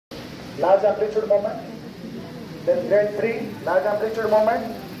large amplitude movement. Then grade 3, large amplitude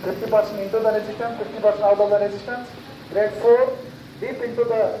movement, 50% into the resistance, 50% out of the resistance. Grade 4, deep into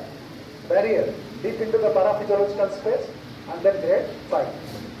the barrier, deep into the paraphysiological space. And then grade 5.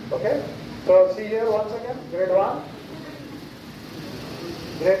 Okay? So see here once again, grade 1,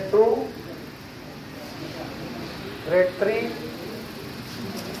 grade 2, grade 3,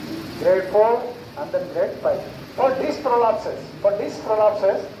 grade 4, and then grade 5. For these prolapses,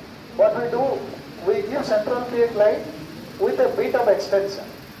 what we do, we give central PA glide with a bit of extension.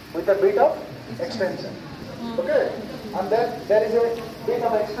 Okay? And then there is a bit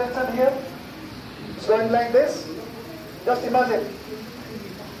of extension here. It's going like this. Just imagine.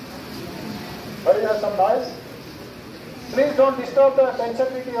 Or you have some noise. Please don't disturb the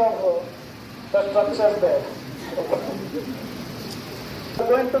tensibility of the structures there. We are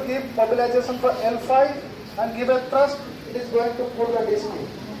going to give mobilization for L5 and give a thrust. It is going to pull the disc in.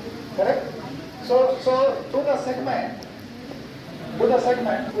 Correct? So to the segment,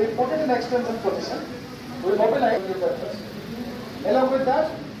 we put it in extension position. We mobilize with the thrust. Along with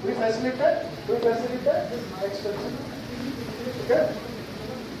that, we facilitate extension. Okay?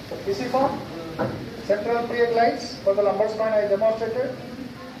 So PC form, central PA glides for the lumbar spine I demonstrated.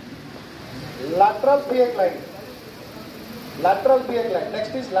 Lateral PA glide.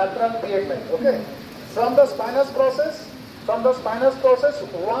 Next is lateral PA glide. Okay? From the spinous process, 1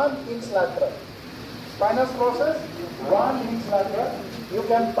 inch lateral. Spinous process, 1 inch lateral. You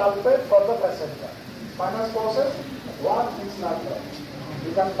can palpate for the facet joint. Spinous process, 1 inch lateral.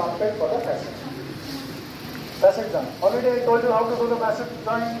 You can palpate for the facet joint. Already I told you how to do the facet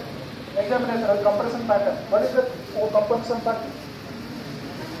joint examination or compression pattern. What is the compression pattern?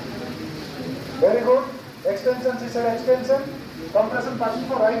 Very good. Extension, she said extension. Compression pattern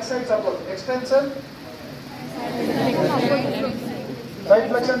for right side support. Extension. Side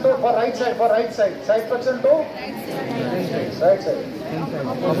flexion to for right side. Side flexion to right side.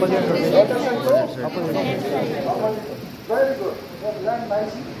 Rotation to opposite. Very good. You have learned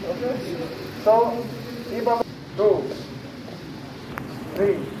nicely. Okay. So keep up. 2,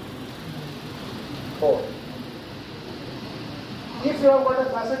 3, 4. If you have got a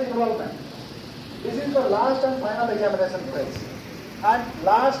facet involvement, this is the last and final examination phase. And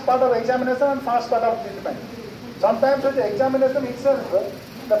last part of examination and first part of treatment. Sometimes with the examination itself,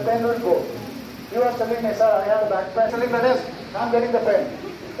 the pain will go. You are telling me, sir, I have back pain. Telling the rest, I am getting the pain.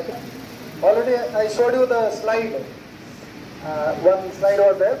 Okay. Already I showed you the slide. One slide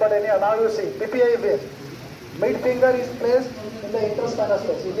over there, but anyhow, now you see. PPI base. Mid finger is placed in the interspinal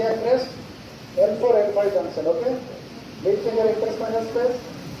space. Iliac crest, L4, L5 junction. Okay. Mid finger interspinal space.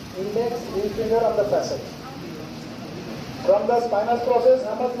 Index, ring finger on the facet. From the spinous process,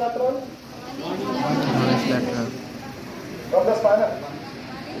 how much lateral? From the spinal.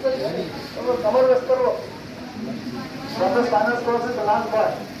 From the spinous process, the last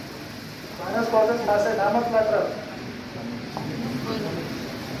part. Spinous process, facet, how much lateral?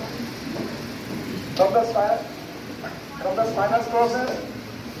 From the spinous process,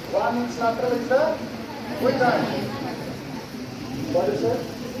 1 inch lateral is the which joint? What is it?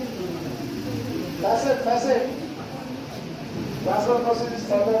 Facet. Transverse process is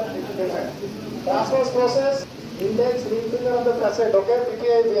further different. Transverse process, index, ring finger on the facet, okay?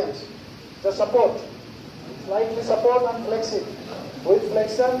 PPI VMs. The support. Slightly support and flex it. With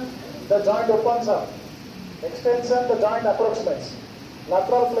flexion, the joint opens up. Extension, the joint approximates.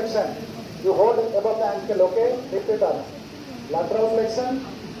 Lateral flexion, you hold it above the ankle, okay? Lift it up. Lateral flexion,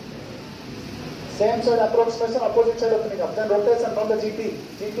 same side approximation, opposite side opening up. Then rotation from the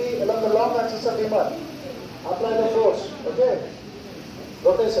GT along the long axis of femur. Apply the force, okay?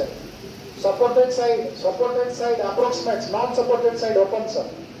 Rotation. Supported side approximates, non-supported side opens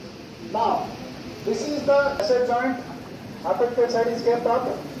up. Now, this is the facet joint. Affected side is kept up.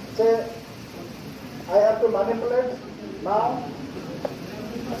 Say, I have to manipulate. Now,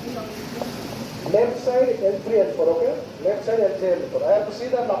 left side L3, L4, okay? Left side L3, L4. I have to see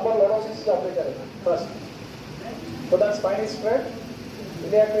the number levels is applicable first. So that spine is straight.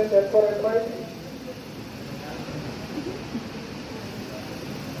 Iliac crest L4, L5.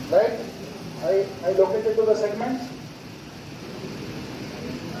 Right? I located to the segment.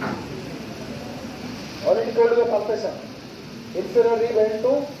 Already told you the palpation. Inferior rib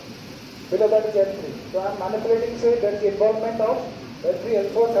L2, below that is L3. So I am manipulating, say, there is involvement of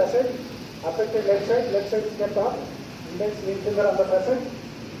L3, L4 facet, affected left side is kept up, index ring finger on the facet,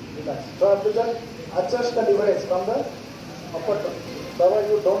 relax. So I have to just adjust the leverage from the upper toe. Otherwise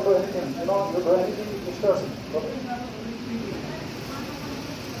you don't do anything, you do anything distortion. Okay.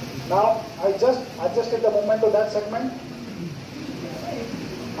 Now I just adjusted the movement to that segment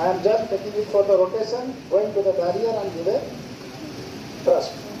I am just taking it for the rotation, going to the barrier and give a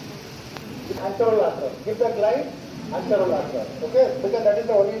thrust. Anterolateral. Give the glide, anterolateral. Okay? Because that is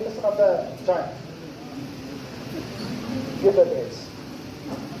the orientation of the joint. Give the base.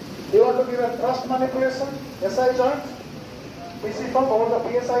 You want to give a thrust manipulation, SI joint, PC pump over the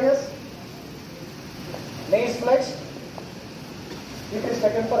PSIS, knees flexed. It is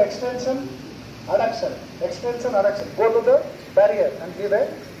taken for extension, adduction, extension, adduction. Go to the barrier and give a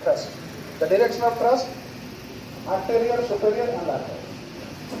thrust. The direction of thrust, anterior, superior and lateral.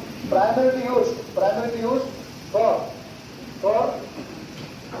 Primarily used for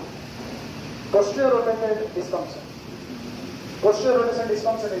posterior rotated dysfunction. Posterior rotation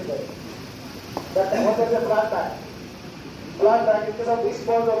dysfunction is there. That what is a flat back? Flat back, in case of this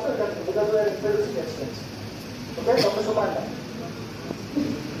ball also, because we are introducing extension. Okay, Dr. Subhanda.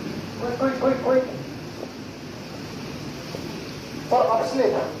 Quick. For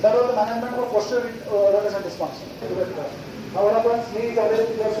upslip, that was the management for posterior rotation dysfunction. Now what happens? Knee is always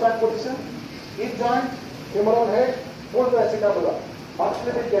in the squat position. Hip joint, femoral head, pull the acetabula.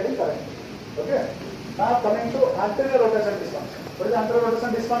 Upslip is getting correct. Okay. Now coming to anterior rotation dysfunction. What is anterior rotation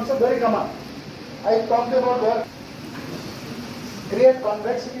dysfunction? Very common. I talked about that. Create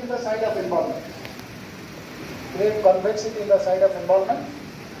convexity in the side of involvement. Create convexity in the side of involvement.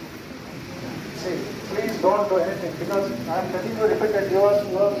 See, please don't do anything because I am telling you repeated. You are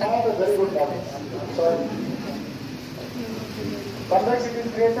not a very good model. I'm sorry. Convexity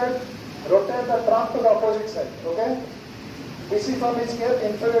is created. Rotate the trunk to the opposite side. Okay. PC form is here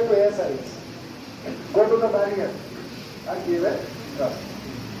inferior to ASIs. Go to the barrier and give a thrust.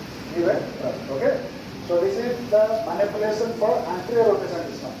 Give a thrust. Okay. So this is the manipulation for anterior rotation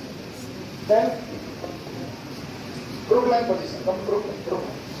dysfunction. Then crook line position. Come crook line.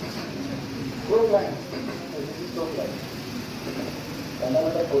 Crook line. This is crook line.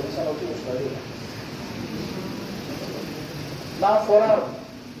 Fundamental position of the study. Now forearm.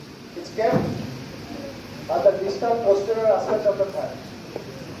 It's kept at the distal posterior aspect of the thigh.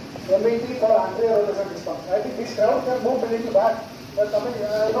 MET for anterior rotation dysfunction. I think this crowd can move a little back. But I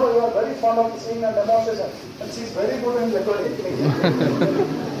know you are very fond of seeing a demonstration. And she is very good in recording.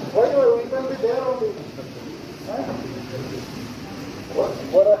 Why we will be there only?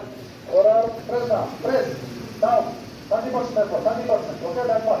 Forearm, press down. Press down. 30% effort. 30%. Okay,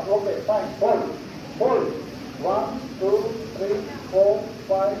 that much. Okay, fine. Hold. 1, 2, 3, 4,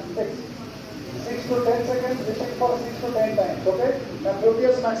 5, 6. 6 to 10 seconds, repeat for 6 to 10 times, okay? Now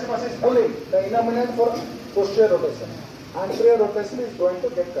gluteus maximus is pulling the inner million for posterior rotation. Anterior rotation is going to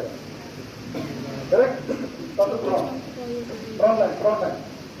get correct. Correct? Come to front line.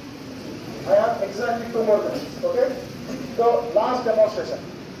 I have exactly 2 more minutes, okay? So last demonstration.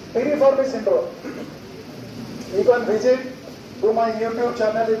 Piriformis syndrome. You can visit to my YouTube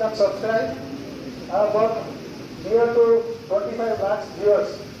channel, you can subscribe. I have got near to 25 lakhs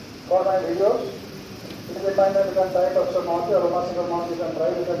viewers for my videos. It is a time that you can type Akash Kumar or Roma Single Mount, you can try,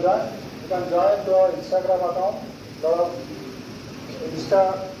 you can join. You can join to our Instagram account. Lot of Insta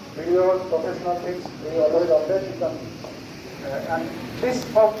videos, professional things, we always update. You can, and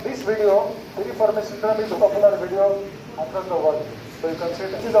this video, piriformis syndrome is a popular video across the world. So you can see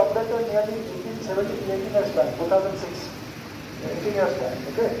this is updated nearly 18 years back, 2006, 18 years back.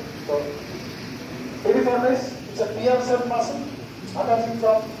 Okay, so piriformis is a PR cell muscle attaching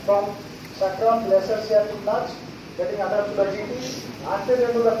from sacrum, lesser sciatic nerve, getting attached to the GT.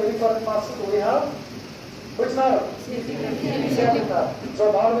 Anterior to the piriformis muscle, we have which nerve? Sciatic nerve.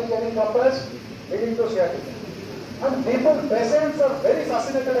 So now we are getting compressed, leading to sciatica. And people, patients are very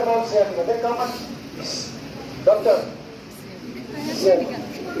fascinated about sciatica. They come and, doctor, sciatica.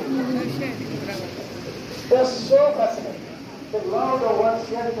 They are so fascinated. They love the word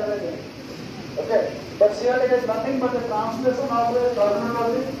sciatica again. Okay, but sciatica is nothing but the translation of the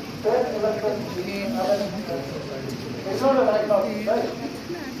terminology. It's not a diagnosis, right?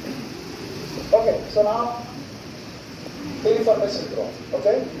 Okay, so now piriformis syndrome.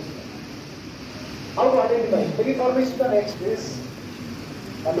 Okay, how to identify? Piriformis is the next this,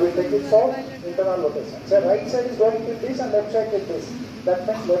 and we take it for internal rotation. So right side is going with this and left side with this. That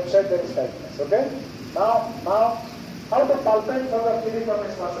means left side there is tightness. Okay. Now how to palpate for the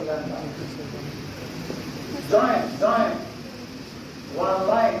piriformis muscle? Join. One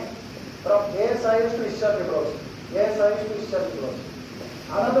line from ASIS to ischial fibrosity. ASIS to ischial fibrosity.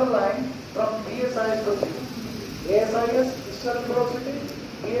 Another line from BSIS to GT. ASIS, ischial fibrosity,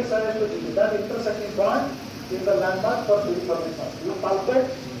 BSIS to GT. That intersecting point is the landmark for piriformis muscle. You palpate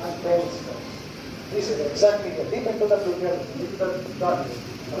and bend it. This is exactly here. Deep into the gluteal, into the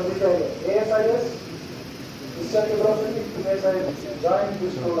joint. ASIS, ischial fibrosity, says I join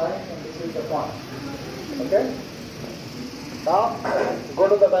these two lines and this is the point. Okay? Now, go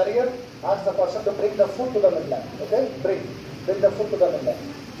to the barrier, ask the person to bring the foot to the midline. Okay? Bring the foot to the midline.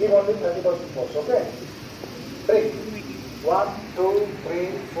 Give only 30% force. Okay? Bring. 1, 2,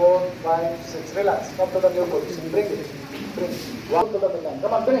 3, 4, 5, 6. Relax. Come to the new position. Bring it. Bring. 1 to the midline.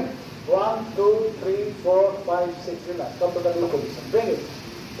 Come on, bring. 1, 2, 3, 4, 5, 6. Relax. Come to the new position. Bring it.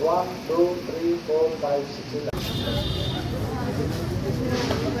 1, 2, 3, 4, 5, 6. Relax.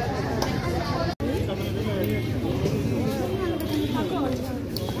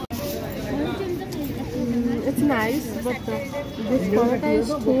 It's nice, but this paratha is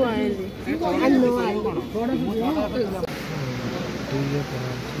too oily and no oil.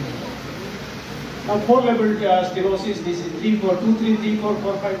 Now 4-level stenosis, this is 3, 4, 2, 3, 3, 4,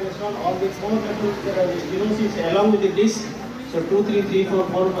 4, 5 and so on. All the 4-level stenosis along with the disc. So 2, 3, 3, 4,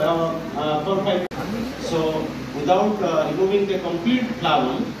 4, 5. So without removing the complete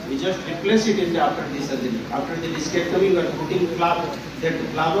flavum, we just replace it in the after the surgery. After the discectomy, we are putting that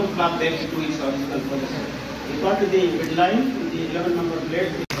flavum flap back to its original position. We got to the midline with the 11 number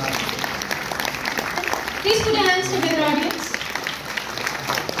plate. Please put your hands together, audience.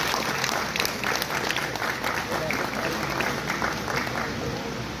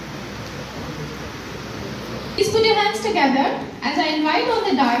 Please put your hands together as I invite on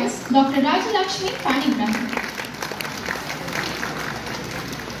the dais Dr. Rajalakshmi Panigrahan.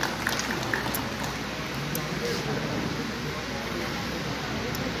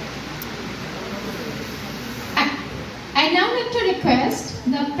 I now like to request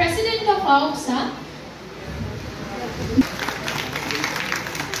the President of AOPSA,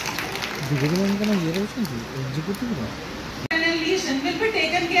 lesion will be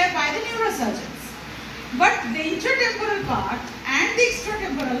taken care by the neurosurgeons. But the intertemporal part and the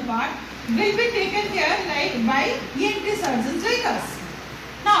extratemporal part will be taken care by ENT surgeons like us.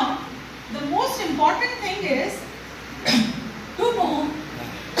 Now, the most important thing is to know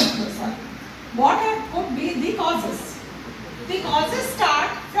what could be the causes. The causes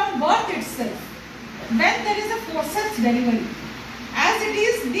start from birth itself, when there is a forceps delivery. As it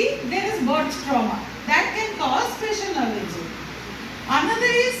is there is birth trauma that can cause facial nerve injury.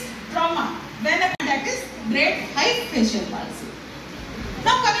 Another is trauma, that is grade 5 facial palsy.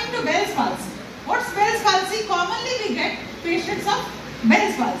 Now coming to Bell's palsy. What's Bell's palsy? Commonly we get patients of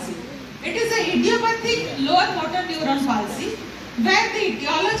Bell's palsy. It is an idiopathic lower motor neuron palsy where the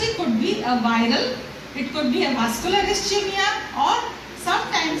etiology could be a viral, it could be a vascular ischemia, or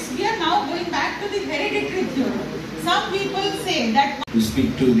sometimes we are now going back to the hereditary theory. Some people say that to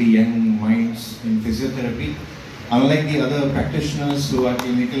speak to the young minds in physiotherapy. Unlike the other practitioners who are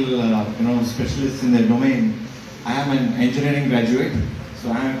clinical specialists in their domain, I am an engineering graduate,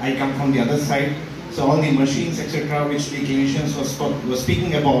 so I come from the other side. So all the machines, etc., which the clinicians were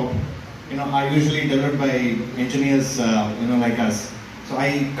speaking about, are usually developed by engineers, like us. So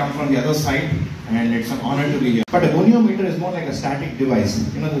I come from the other side, and it's an honor to be here. But a goniometer is more like a static device.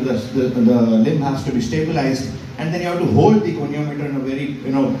 The limb has to be stabilized, and then you have to hold the goniometer in a very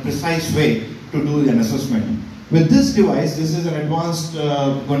precise way to do an assessment. With this device, this is an advanced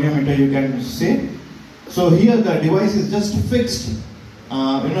goniometer, you can say. So here the device is just fixed,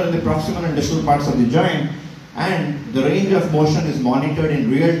 in the proximal and distal parts of the joint, and the range of motion is monitored in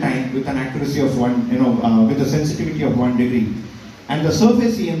real time with an accuracy of with a sensitivity of 1 degree. And the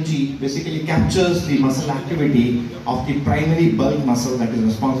surface EMG basically captures the muscle activity of the primary bulk muscle that is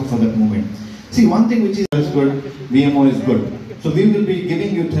responsible for that movement. See, one thing which is good, VMO is good. So we will be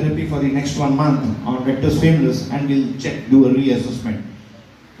giving you therapy for the next 1 month on rectus femoris, and we'll do a reassessment.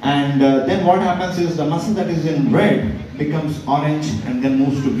 And then what happens is the muscle that is in red becomes orange and then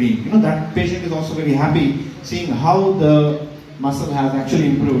moves to green. That patient is also very happy seeing how the muscle has actually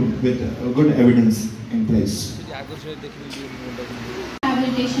improved with good evidence in place.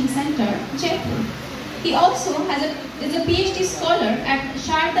 Rehabilitation Center, Jaipur. He also is a PhD scholar at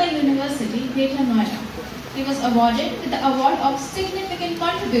Sharda University, Greater Noida. He was awarded with the award of significant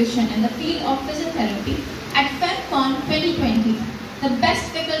contribution in the field of physiotherapy at FemCon 2020, the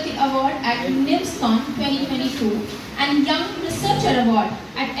Best Faculty Award at NIMSCon 2022, and Young Researcher Award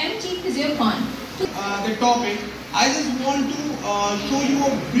at MG PhysioCon. The topic, I just want to show you a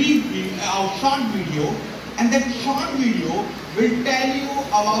short video, and that short video will tell you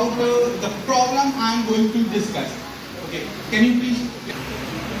about the problem I am going to discuss. Okay, can you please?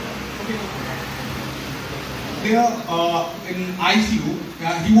 Okay. There in ICU,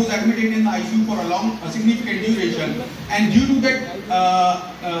 he was admitted in the ICU for a significant duration, and due to that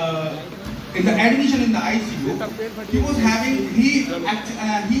in the admission in the ICU, he was having, he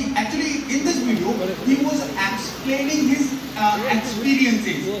actually in this video, he was explaining his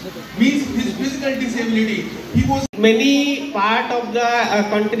experiences, means his physical disability. He was many part of the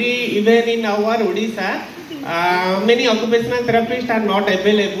country, even in our Odisha, many occupational therapists are not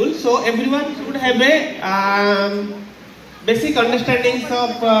available. So everyone should have a basic understanding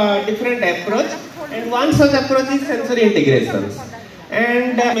of different approach, and one such approach is sensory integration.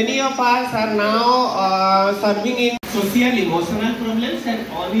 And many of us are now serving in social emotional problems and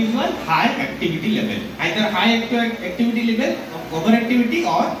unusual high activity level, either high activity level, overactivity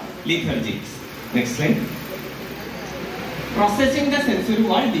or lethargics. Next slide. Processing the sensory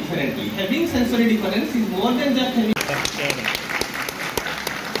world differently. Having sensory difference is more than just having.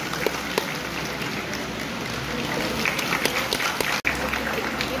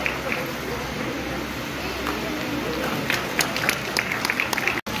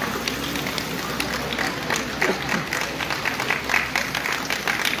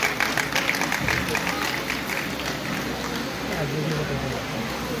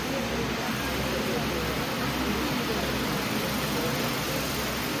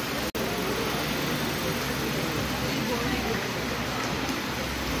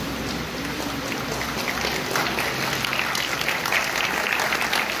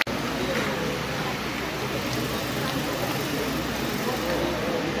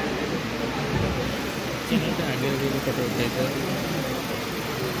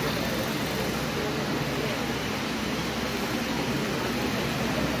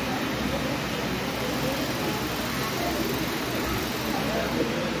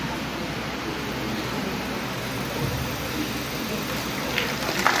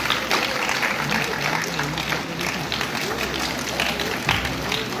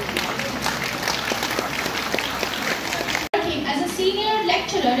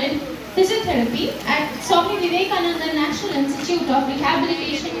 In Physiotherapy at Swami Vivekananda National Institute of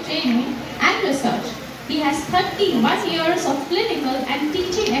Rehabilitation Training and Research. He has 31 years of clinical and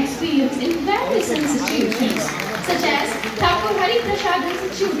teaching experience in various institutions such as Thakur Hari Prasad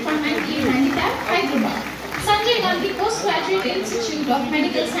Institute for Mentally Handicapped, Hyderabad, Sanjay Gandhi Postgraduate Institute of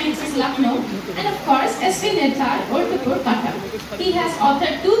Medical Sciences, Lucknow, and of course SV Nirtar, Oltupur, Cuttack. He has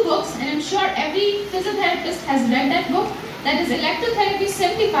authored 2 books, and I'm sure every physiotherapist has read that book. That is Electrotherapy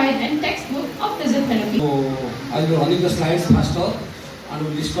Simplified and Textbook of Physiotherapy. So I'll be running the slides faster and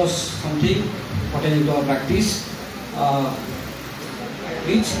we'll discuss something pertaining to our practice.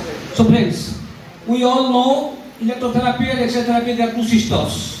 So friends, we all know electrotherapy and X-ray therapy, they are 2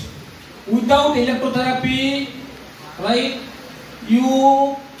 sisters. Without electrotherapy, right,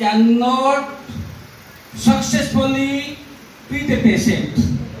 you cannot successfully treat a patient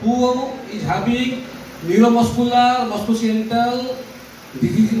who is having neuromuscular, musculoskeletal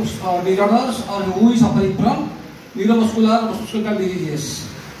disorders, or who is suffering from neuromuscular, musculoskeletal diseases.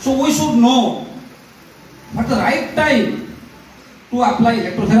 So we should know at the right time to apply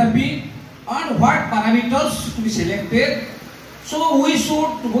electrotherapy and what parameters to be selected. So we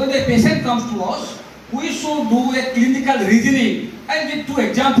should, when the patient comes to us, we should do a clinical reasoning. I'll give 2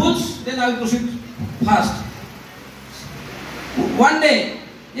 examples, then I will proceed fast. One day,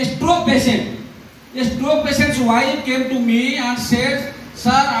 a stroke patient's wife came to me and said,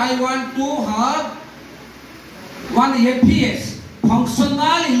 "Sir, I want to have one APS,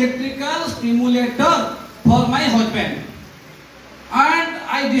 functional electrical stimulator, for my husband." And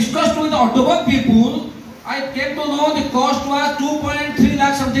I discussed with the Autobot people. I came to know the cost was 2.3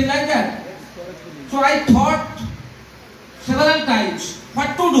 lakh, something like that. So I thought several times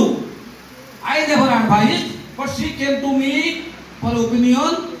what to do. I never advised, but she came to me for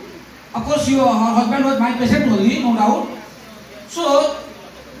opinion. Of course, her husband was my patient only, no doubt. So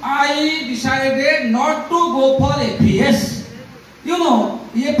I decided not to go for APS. You know,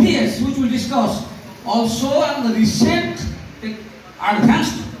 APS, which we discuss, also on the recent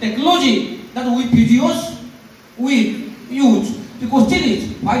advanced technology that we physios we use. The question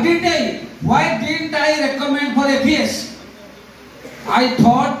is, why didn't I recommend for APS? I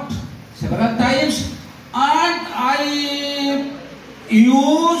thought several times and I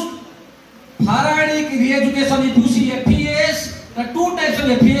used Haradic re-education. If you see APS, the 2 types of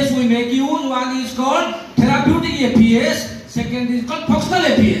APS we make use. One is called therapeutic APS, second is called functional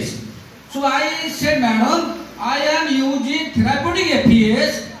APS. So I said, "Madam, I am using therapeutic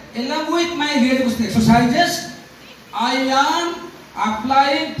APS along with my re-education exercises. I am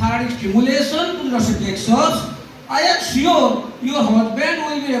applying Haradic stimulation to the reflexors. I am sure your husband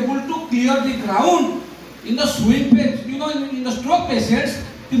will be able to clear the ground in the swing phase." You know, in the stroke patients,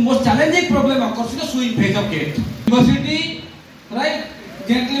 the most challenging problem occurs in the swing phase of gait. University, right?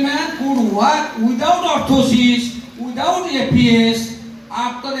 gentleman could work without orthosis, without APS,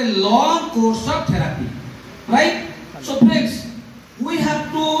 after a long course of therapy, right? So friends, we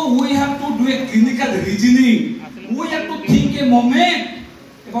have to do a clinical reasoning. We have to think a moment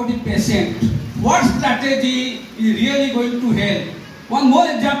about the patient. What strategy is really going to help? One more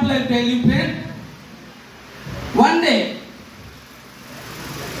example I'll tell you, friend. One day,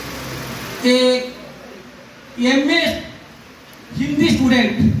 a MA Hindi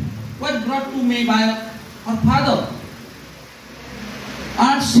student was brought to me by her father,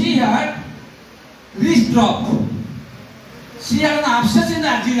 and she had wrist drop. She had an abscess in the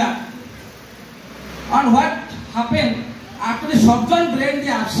axilla. And what happened? After the surgeon drained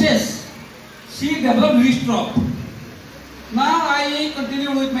the abscess, she developed wrist drop. Now I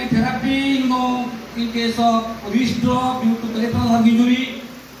continued with my therapy, in case of wrist drop due to peripheral nerve injury,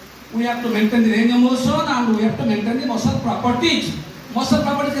 we have to maintain the range of motion and we have to maintain the muscle properties. Muscle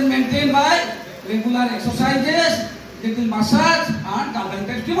properties are maintained by regular exercises, gentle massage and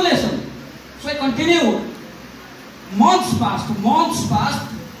galvanic stimulation. So I continued. Months passed. 2 months,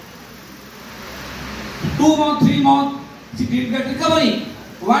 3 months, she didn't get recovery.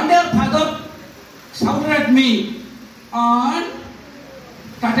 One day her father shouted at me and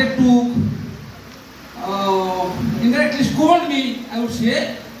started to indirectly scold me, I would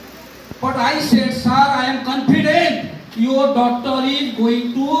say. But I said, sir, I am confident your daughter is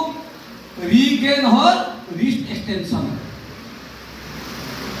going to regain her wrist extension.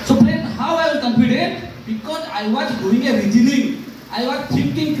 So friend, how I was confident? Because I was doing a reasoning. I was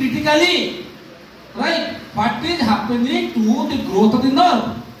thinking critically. Right? What is happening to the growth of the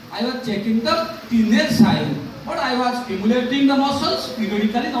nerve? I was checking the teenage side. But I was stimulating the muscles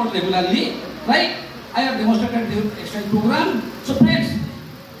periodically, not regularly. Right? I have demonstrated the exercise program. So friends,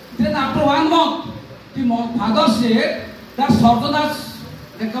 then after 1 month, the father said that surgeon has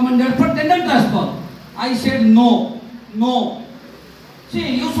recommended for tendon transfer. I said no.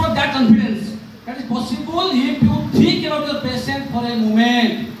 See, you show that confidence. That is possible if you think about your patient for a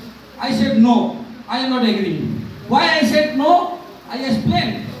moment. I said no, I am not agreeing. Why I said no? I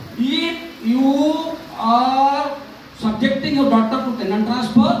explained. If you are subjecting your daughter to tendon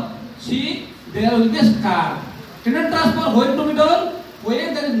transfer, see, there will be a scar. Tendon transfer going to be done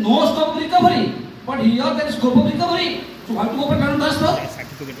when there is no scope of recovery. But here there is scope of recovery. So how to go for tendon transfer?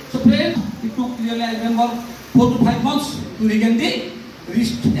 So friends, it took clearly, I remember, 4 to 5 months to regain the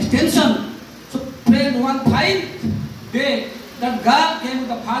wrist extension. So friend, one fine day, that girl came with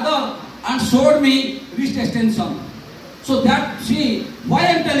the father and showed me wrist extension. So that, see, why I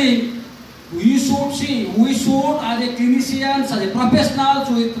am telling, we should as a clinicians, as a professionals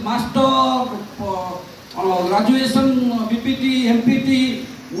with master, graduation, BPT, MPT,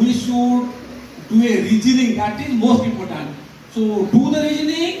 we should do a reasoning. That is most important. So do the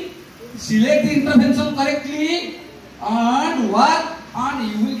reasoning, select the intervention correctly, and work, and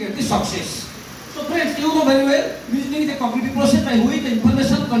you will get the success. So friends, you know very well, reasoning is a cognitive process by which the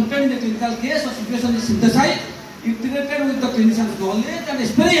information contained in the clinical case or situation is synthesized, integrated with the clinician's knowledge and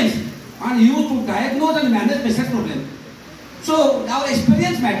experience, and used to diagnose and manage patient problem. So our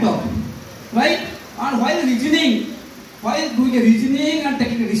experience matters, right? And while doing a reasoning and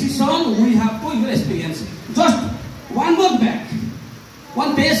taking a decision, we have to use experience. Just 1 month back,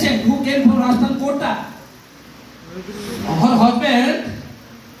 one patient who came from Rajasthan Kota, her husband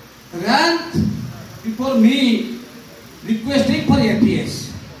ran before me requesting for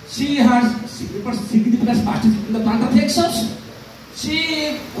APS. She has significant participation in the plantar flexors.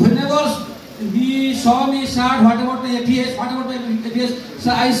 She, whenever he saw me, sir, what about the APS?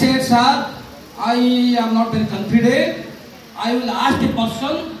 So I said, sir, I am not very confident. I will ask the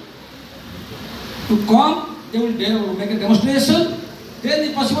person to come, they will make a demonstration. Then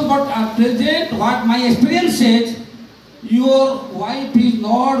the possible, but at present, what my experience says, your wife is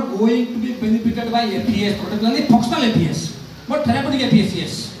not going to be benefited by APS, particularly functional APS, but therapeutic APS,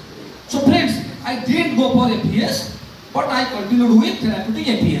 yes. So friends, I didn't go for APS, but I continued with therapeutic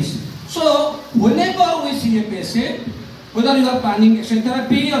APS. So whenever we see a patient, whether you are planning exercise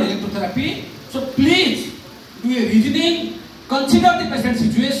therapy or electrotherapy, so please do a reasoning, consider the patient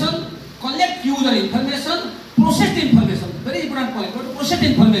situation, collect user information, process the information. Very important point, but process the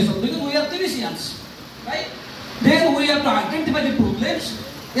information because we are clinicians, right? Then we have to identify the problems,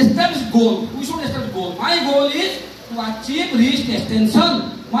 establish goal. We should establish goal. My goal is to achieve wrist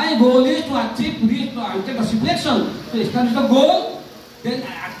extension. My goal is to achieve wrist dorsiflexion. So establish the goal, then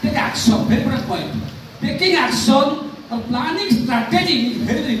take action. Very important point. Taking action or planning strategy is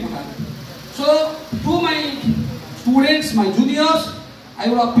very, very important. So to my students, my juniors, I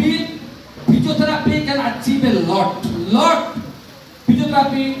would appeal, physiotherapy can achieve a lot.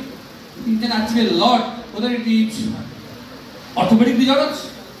 Physiotherapy can achieve a lot, whether it is orthopedic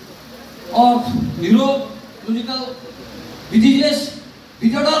disorders or neurological diseases,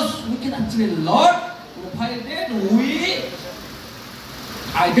 disorders. We can achieve a lot provided we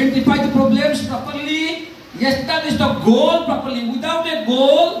identify the problems properly, establish the goal properly. Without a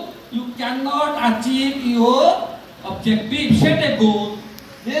goal, you cannot achieve your objective. Set a goal,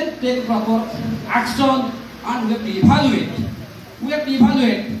 then take proper action, and we have to evaluate. We have to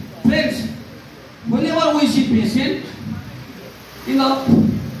evaluate. Friends, whenever we see patient in the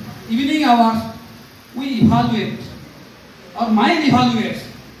evening hours, we evaluate. Our mind evaluates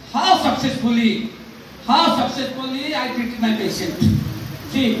how successfully I treated my patient.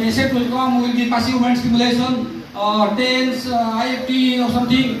 See, patient will come, will be passive mind stimulation, or TENS, IFT or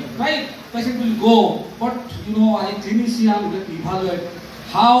something, right? Patient will go, but I clinician will evaluate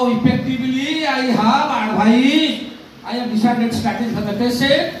how effectively I have advised, I have decided strategy for the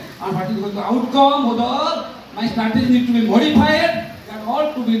patient, and what is going to outcome, whether my strategy needs to be modified, that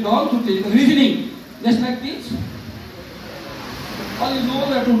all to be done through critical reasoning. Just like this. All we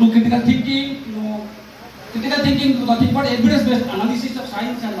have to do critical thinking, critical thinking, nothing but evidence-based analysis of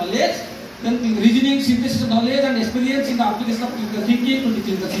science and knowledge, then reasoning, synthesis of knowledge and experience in the application of critical thinking to the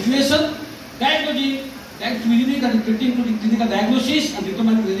clinical situation, diagnosing, reasoning and treating to the clinical diagnosis and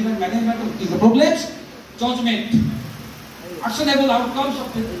determining relevant management of clinical problems, judgment, actionable outcomes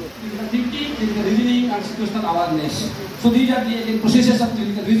of critical thinking, critical reasoning and situational awareness. So these are the processes of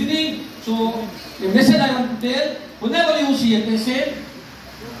clinical reasoning. So the message I want to tell, whenever you see a patient,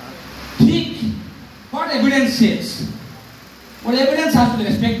 think what evidence says. What evidence has to be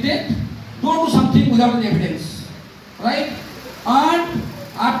respected. Don't do something without an evidence. Right? And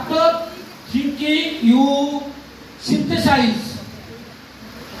after thinking, you synthesize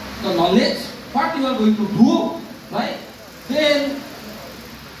the knowledge, what you are going to do, right? Then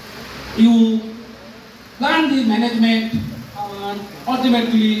you plan the management and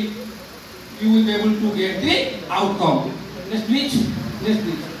ultimately you will be able to get the outcome. Next please. Next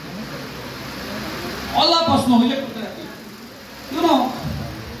please. All of us know electrotherapy.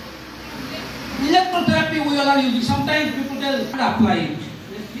 Electrotherapy we all are using. Sometimes people tell, apply it.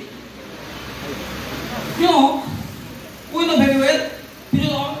 We know very well,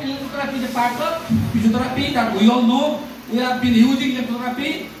 electrotherapy is a part of physiotherapy that we all know. We have been using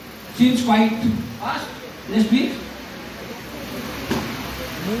electrotherapy since quite past. Next please.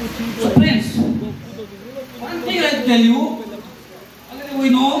 So friends, one thing I tell you, already we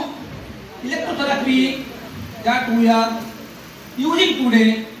know electrotherapy that we are using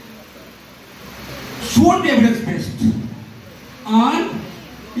today should be evidence-based. And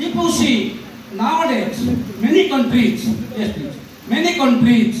if you see nowadays, many countries, yes please, many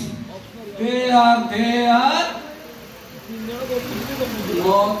countries, they are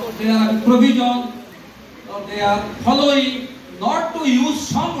provision or they are following not to use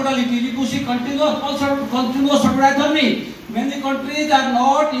some modality. If you see continuous diathermy, many countries are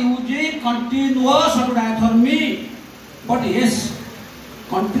not using continuous diathermy. But yes,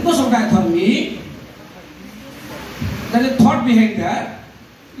 continuous diathermy, there is a thought behind that.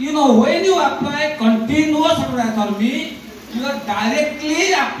 When you apply continuous diathermy, you are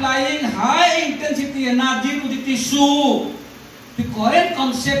directly applying high intensity energy to the tissue. The current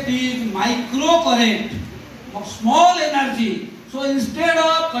concept is micro current, small energy. So instead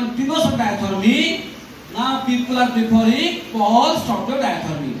of continuous diathermy, now people are preferring pulse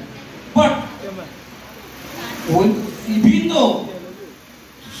diathermy. But even though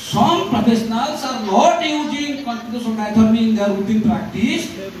some professionals are not using continuous diathermy in their routine practice,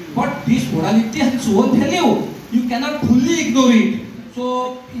 but this modality has its own value. You cannot fully ignore it.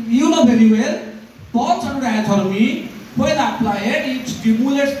 So you know very well, pulse diathermy, when applied, it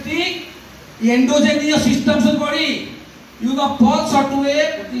stimulates the endogenous systems of the body. Pulse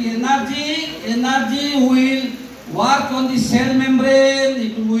wave, the energy will work on the cell membrane,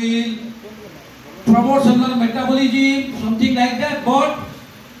 it will promote cellular metabolism, something like that. But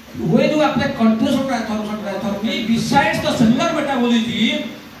when you apply continuous diathermy, besides the cellular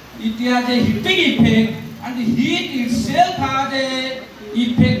metabolism, it has a heating effect, and the heat itself has a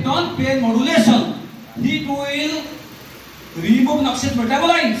effect on pain modulation. Heat will remove noxious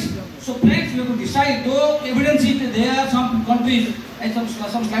metabolites. So friends, we have to decide. Though evidence is there, some countries and some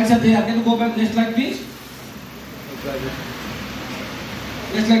slides are there. Can you go back next slide, please?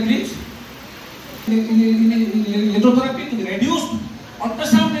 Next slide, please. In electrotherapy, to the reduced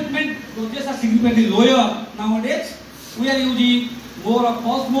ultrasound treatment doses are significantly lower nowadays. We are using more of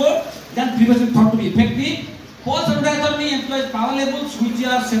pulse mode than previously thought to be effective. Pulse diathermy employs power levels which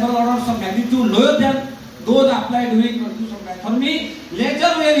are several orders of magnitude lower than those applied during use of diathermy.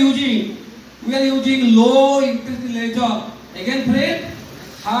 Laser we are using low intensity laser. Again friend,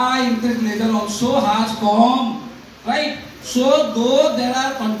 high intensity laser also has come, right? So though there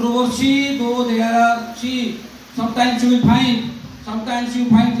are controversy, though there are, sometimes you find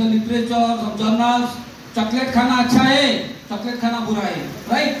the literature, some journals, chocolate khana acha hai, chocolate khana bura hai,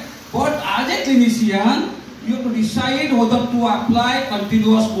 right? But as a clinician, you have to decide whether to apply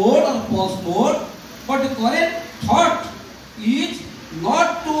continuous mode or pulse mode. But the correct thought is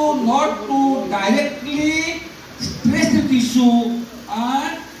not to directly stress the tissue,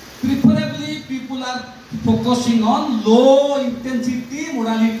 and preferably people are focusing on low intensity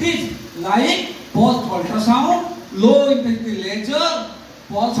modalities like pulse ultrasound, low intensity laser,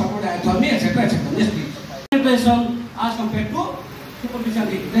 pulse diathermy, etc. etc. Yes, please. Penetration as compared to superficial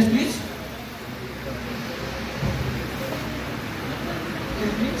heat. Yes, please.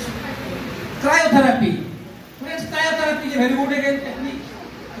 Yes, please. Cryotherapy. Friends, cryotherapy is a very good again technique,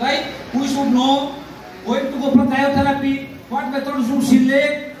 right? We should know when to go for cryotherapy, what method should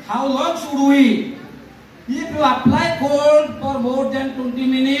select, how long should we. If you apply cold for more than 20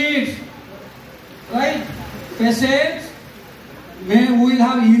 minutes, right, patients will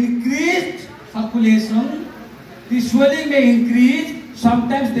have increased circulation, the swelling may increase,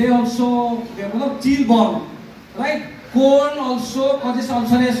 sometimes they also develop chillborne, right? Cold also causes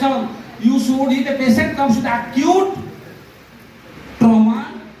ulceration. You should, if the patient comes with acute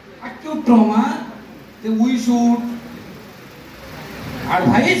trauma, then we should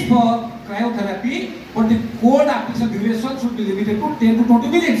advise for cryotherapy, but the cold application duration should be limited to 10 to 20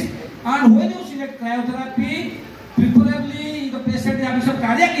 minutes. And when you select cryotherapy, preferably if the patient has some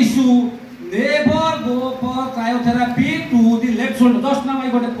cardiac issue, never go for cryotherapy to the left shoulder. Just now I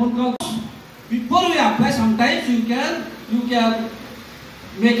got a phone call. Before we apply, sometimes you can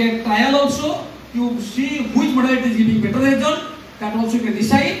make a trial also. You see which modality is giving better result. That also you can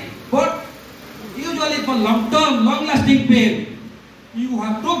decide. But usually for long-term, long-lasting pain, you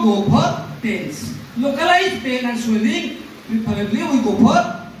have to go for TENS. Localized pain and swelling, preferably we go for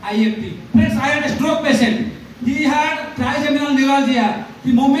IFT. Friends, I had a stroke patient. He had trigeminal neuralgia.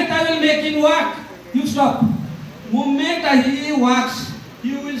 The moment I will make him walk, you stop. Moment he walks,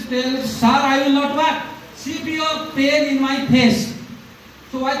 you will tell, sir, I will not walk. Severe pain in my face.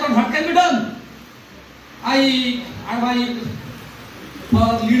 So I thought, what can be done? I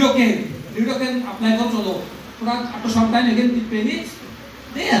for lidocaine apply for solo. But after some time again the pain is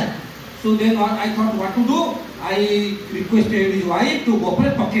there. So then I thought what to do. I requested his wife to go for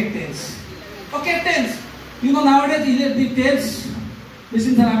a pocket TENS. Pocket TENS. You know nowadays the TENS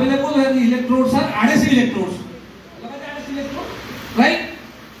machines are available where the electrodes are adhesive electrodes. Right?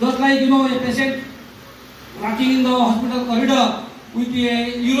 Just like a patient walking in the hospital corridor with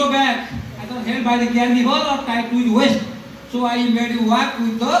a Euro bag, either held by the caregiver or tied to his waist. So I made him walk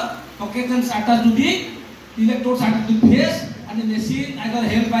with the pocket TENS attached to the electrodes attached to the face, and the machine either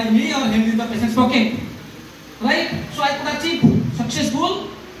held by me or held in the patient's pocket. Right? So I could achieve successful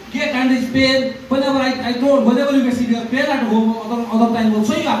get and his pain. Whenever you get severe pain at home, other time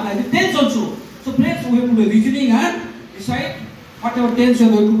also you apply the TENS also. So friends, we have to do reasoning and decide whatever TENS you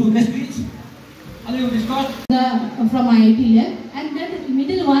are going to do. Next please. And you discuss from IIT lab, and then the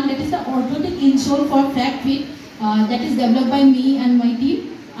middle one, that is the orthotic insole for track feet, that is developed by me and my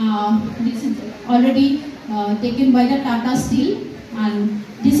team. This is already taken by the Tata Steel, and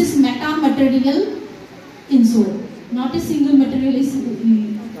this is metamaterial insole. Not a single material is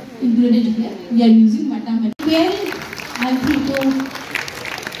included here. We are using metamaterial. Here I think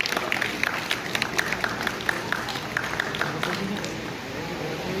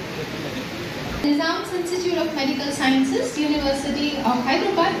Nizam's Institute of Medical Sciences, University of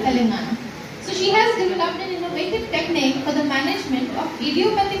Hyderabad, Telangana. So she has developed an innovative technique for the management of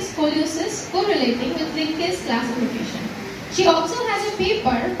idiopathic scoliosis correlating with Linkage classification. She also has a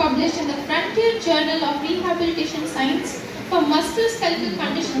paper published in the Frontier Journal of Rehabilitation Science for musculoskeletal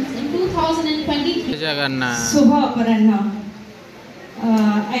conditions in 2023. Subha Aparanna.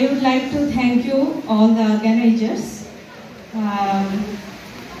 I would like to thank you all the organizers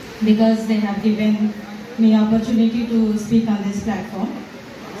because they have given me opportunity to speak on this platform.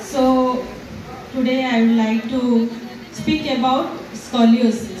 So today I would like to speak about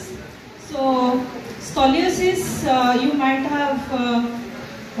scoliosis. So scoliosis, you might have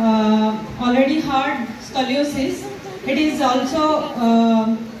already heard scoliosis. It is also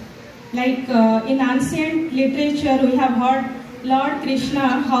in ancient literature we have heard Lord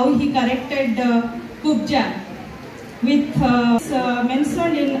Krishna how he corrected Kubja with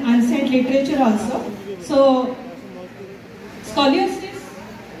mentioned in ancient literature also. So scoliosis,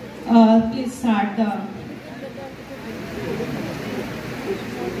 please start the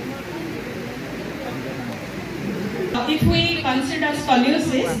consider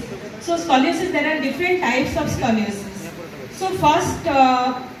scoliosis. So scoliosis, there are different types of scoliosis. So first,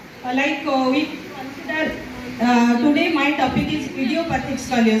 we consider, today my topic is idiopathic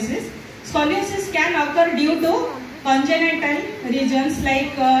scoliosis. Scoliosis can occur due to congenital regions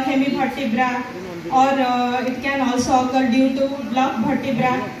like hemivertebra, or it can also occur due to block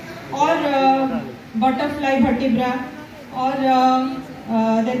vertebra or butterfly vertebra, or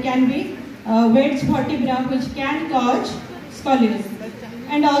there can be wedge vertebra which can cause scoliosis.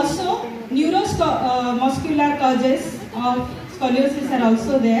 And also neuromuscular causes of scoliosis are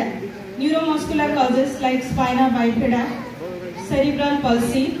also there. Neuromuscular causes like spina bifida, cerebral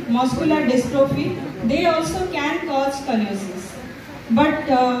palsy, muscular dystrophy, they also can cause scoliosis. But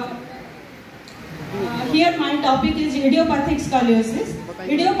here my topic is idiopathic scoliosis.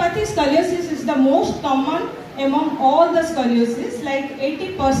 Idiopathic scoliosis is the most common among all the scoliosis. Like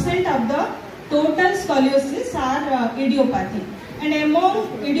 80% of the total scoliosis are idiopathic. And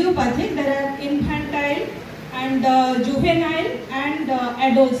among idiopathic, there are infantile and juvenile and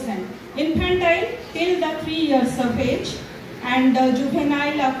adolescent. Infantile till the 3 years of age, and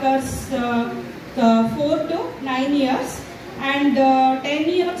juvenile occurs 4 to 9 years, and 10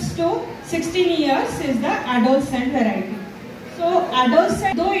 years to 16 years is the adolescent variety. So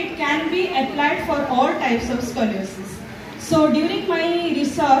adolescent, though it can be applied for all types of scoliosis. So during my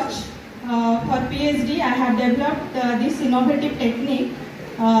research for PhD, I have developed this innovative technique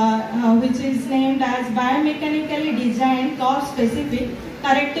which is named as biomechanically designed core-specific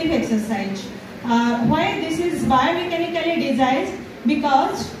corrective exercise. Why this is biomechanically designed?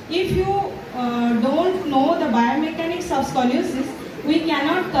 Because if you don't know the biomechanics of scoliosis, we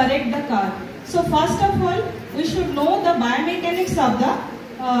cannot correct the curve. So first of all, we should know the biomechanics of the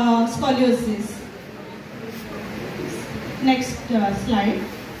scoliosis. Next slide.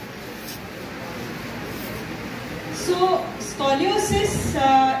 So scoliosis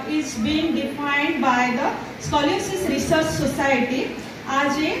is being defined by the Scoliosis Research Society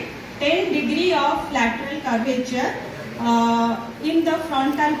as a 10 degree of lateral curvature in the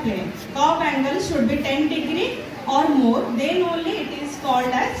frontal plane. Curve angle should be 10 degree or more, then only it is called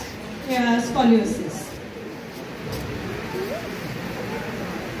as scoliosis.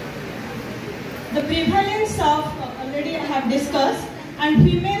 The prevalence of, already I have discussed, and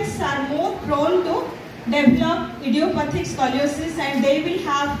females are more prone to develop idiopathic scoliosis, and they will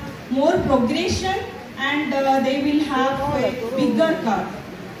have more progression, and they will have a bigger curve.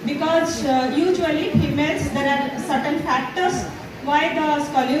 Because usually females, there are certain factors why the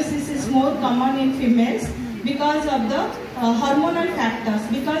scoliosis is more common in females, because of the hormonal factors,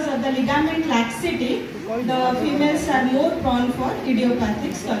 because of the ligament laxity, the females are more prone for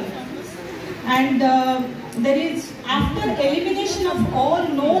idiopathic scoliosis. And there is, after elimination of all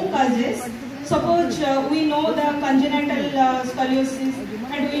known causes, suppose we know the congenital scoliosis,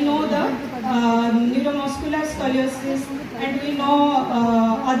 and we know the neuromuscular scoliosis, and we know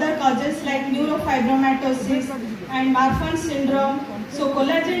other causes like neurofibromatosis and Marfan syndrome. So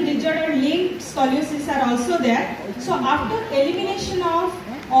collagen disorder linked scoliosis are also there. So after elimination of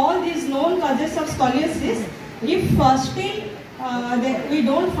all these known causes of scoliosis, if still we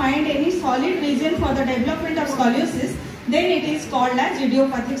don't find any solid reason for the development of scoliosis, then it is called as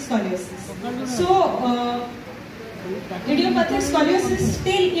idiopathic scoliosis. So idiopathic scoliosis,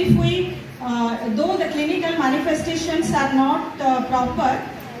 still if we, though the clinical manifestations are not proper,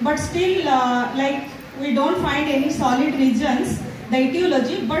 but still like we don't find any solid reasons, the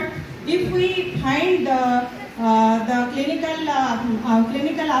etiology, but if we find the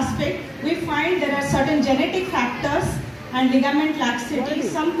clinical aspect, we find there are certain genetic factors and ligament laxity,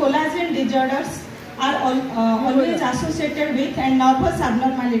 some collagen disorders are always associated with, and nervous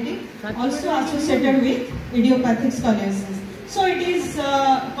abnormality also associated with idiopathic scoliosis. So it is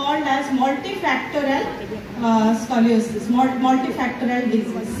called as multifactorial scoliosis, multifactorial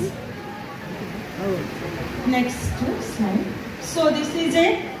disease. Next slide. So this is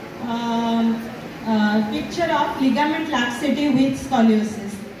a picture of ligament laxity with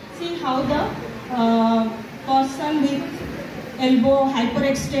scoliosis. See how the person with elbow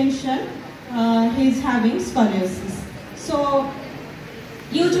hyperextension he is having scoliosis. So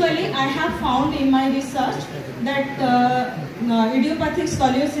usually I have found in my research that idiopathic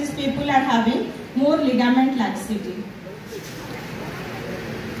scoliosis people are having more ligament laxity.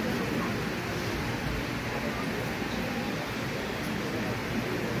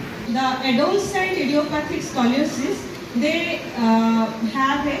 The adolescent idiopathic scoliosis, they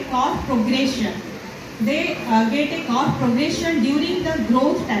have a curve progression. They get a curve progression during the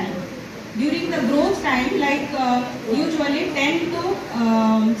growth time. During the growth time, like usually 10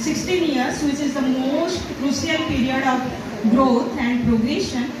 to 16 years, which is the most crucial period of growth and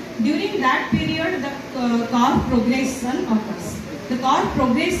progression, during that period the curve progression occurs. The curve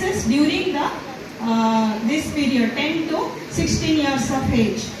progresses during the this period, 10 to 16 years of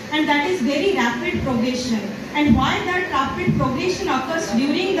age, and that is very rapid progression. And why that rapid progression occurs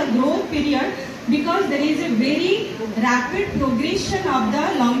during the growth period? Because there is a very rapid progression of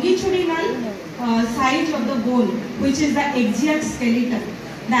the longitudinal size of the bone, which is the axial skeleton.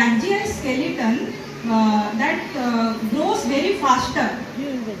 The axial skeleton that grows very faster.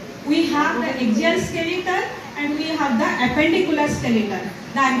 We have the axial skeleton and we have the appendicular skeleton.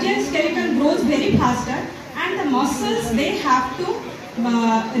 The axial skeleton grows very faster, and the muscles, they have to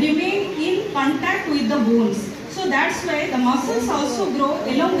remain in contact with the bones. So that's why the muscles also grow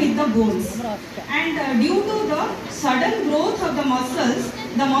along with the bones. And due to the sudden growth of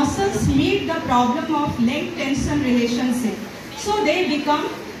the muscles meet the problem of length tension relationship. So they become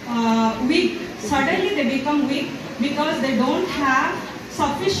weak. Suddenly they become weak because they don't have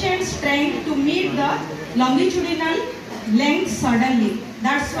sufficient strength to meet the longitudinal length suddenly.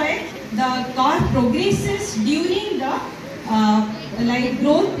 That's why the curve progresses during the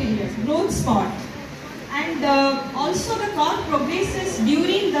growth period, growth spot. And also the curve progresses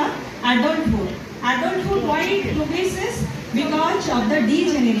during the adulthood. Adulthood, why it progresses? Because of the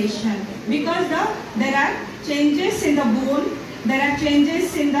degeneration. Because there are changes in the bone, there are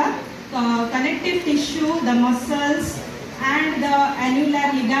changes in the connective tissue, the muscles, and the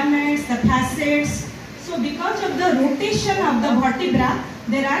annular ligaments, the facets. So because of the rotation of the vertebra,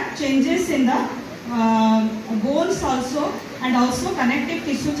 there are changes in the bones also, and also connective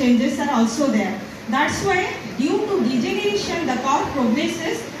tissue changes are also there. That's why due to degeneration the curve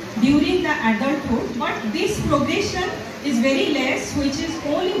progresses during the adulthood, but this progression is very less, which is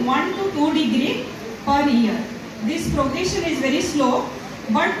only 1 to 2 degree per year. This progression is very slow,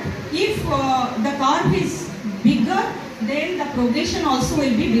 but if the curve is bigger, then the progression also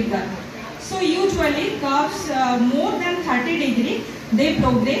will be bigger. So usually curves more than 30 degree, they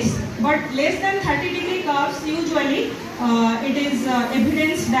progress, but less than 30 degree curves, usually it is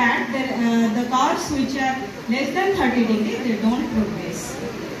evidence that the curves which are less than 30 degree, they don't progress.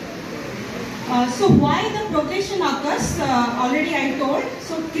 So why the progression occurs, already I told.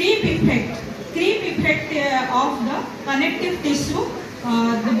 So creep effect of the connective tissue.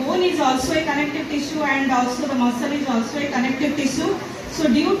 The bone is also a connective tissue, and also the muscle is also a connective tissue. So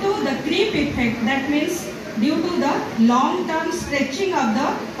due to the creep effect, that means due to the long-term stretching of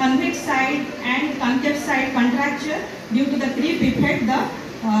the convex side and concave side contracture, due to the creep effect, the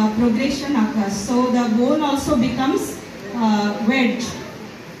progression occurs. So the bone also becomes wedged.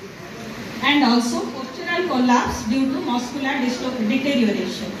 And also postural collapse due to muscular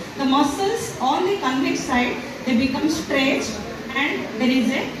deterioration. The muscles on the convex side, they become stretched, and there is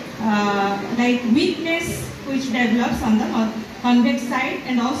a weakness which develops on the convex side,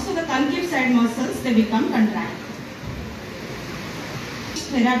 and also the concave side muscles, they become contracted.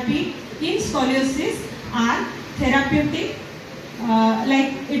 Therapy in scoliosis are therapeutic,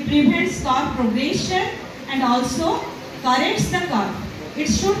 it prevents curve progression and also corrects the curve. It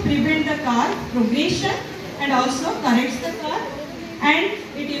should prevent the curve progression and also corrects the curve, and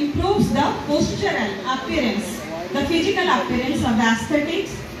it improves the postural appearance, the physical appearance of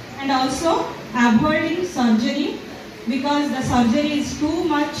aesthetics, and also avoiding surgery, because the surgery is too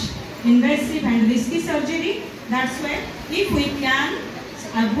much invasive and risky surgery. That's why if we can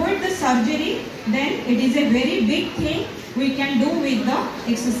avoid the surgery, then it is a very big thing we can do with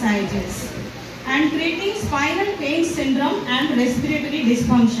the exercises. And treating spinal pain syndrome and respiratory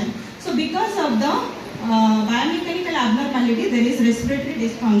dysfunction. So because of the biomechanical abnormality, there is respiratory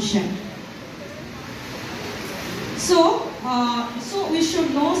dysfunction. So we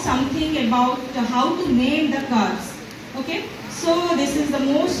should know something about how to name the curves. Okay, so this is the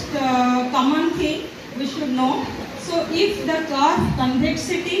most common thing we should know. So if the curve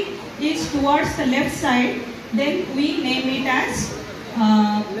convexity is towards the left side, then we name it as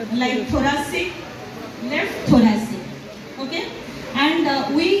thoracic, left thoracic. Okay, and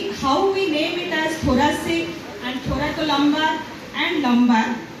how we name it as thoracic and thoracolumbar and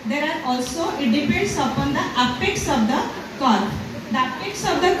lumbar. There are also, it depends upon the apex of the curve. The apex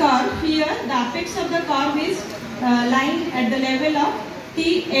of the curve here, the apex of the curve is lying at the level of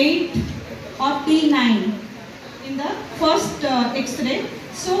T8 or T9 in the first X-ray.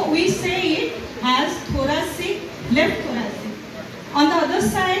 So we say it as thoracic, left thoracic. On the other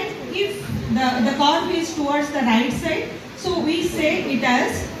side, if the curve is towards the right side, so we say it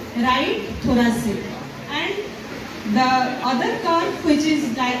as right thoracic. And the other curve which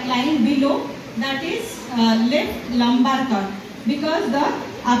is lying below, that is left lumbar curve, because the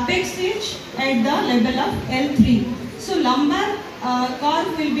apex is at the level of L3. So lumbar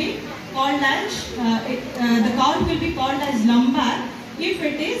curve will be called as the curve will be called as lumbar if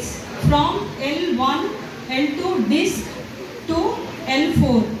it is from L1, L2 disc to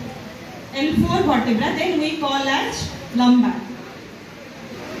L4 vertebra, then we call as lumbar.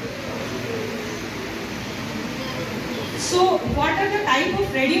 So what are the type of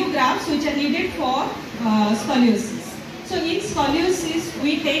radiographs which are needed for scoliosis? So in scoliosis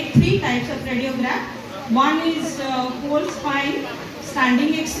we take three types of radiograph. One is whole spine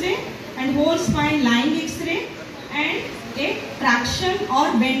standing X-ray and whole spine lying X-ray and a traction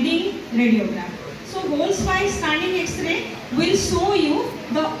or bending radiograph. So whole spine standing X-ray will show you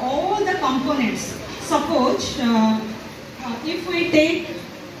all the components. Suppose if we take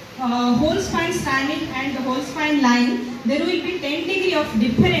whole spine standing and the whole spine lying, there will be 10 degree of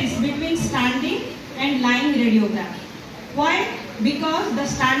difference between standing and lying radiograph. Why? Because the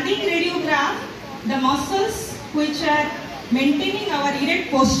standing radiograph, the muscles which are maintaining our erect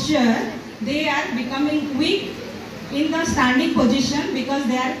posture, they are becoming weak in the standing position because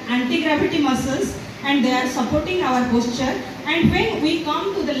they are anti-gravity muscles and they are supporting our posture. And when we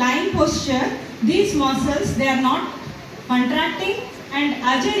come to the lying posture, these muscles, they are not contracting, and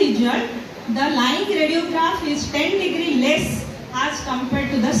as a result, the lying radiograph is 10 degree less as compared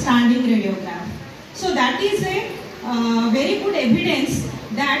to the standing radiograph. So that is a very good evidence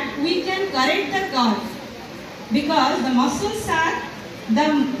that we can correct the curve, because the muscles are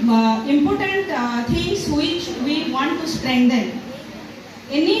the important things which we want to strengthen.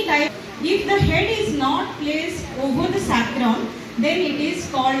 Any type, if the head is not placed over the sacrum, then it is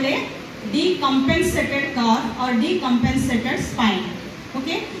called a decompensated curve or decompensated spine.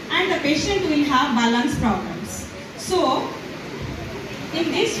 Okay, and the patient will have balance problems. So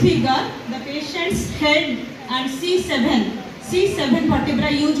in this figure, the patient's head and C7 vertebra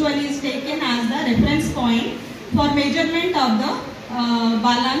usually is taken as the reference point for measurement of the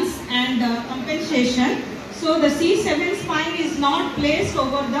balance and compensation. So the C7 spine is not placed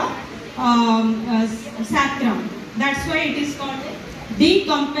over the sacrum. That's why it is called a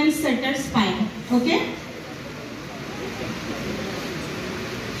decompensated spine. Okay.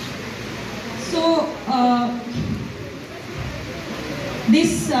 So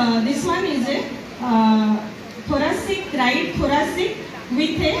this one is a thoracic, right thoracic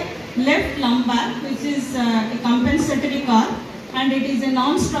with a left lumbar, which is a compensatory curve, and it is a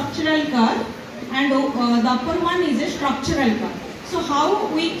non-structural curve, and the upper one is a structural curve. So how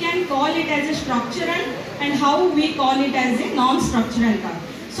we can call it as a structural and how we call it as a non-structural curve?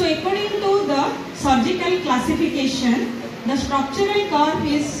 So according to the surgical classification, the structural curve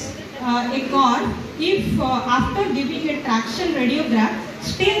is a curve if after giving a traction radiograph,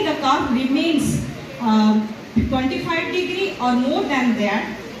 still the curve remains 25 degree or more than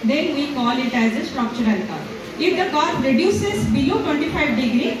that, then we call it as a structural curve. If the curve reduces below 25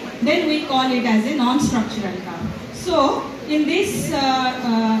 degree, then we call it as a non-structural curve. So in this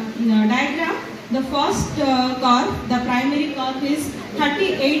diagram, the first curve, the primary curve is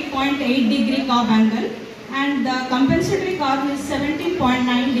 38.8 degree curve angle, and the compensatory curve is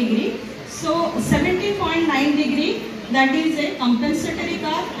 17.9 degree. So 17.9 degree, that is a compensatory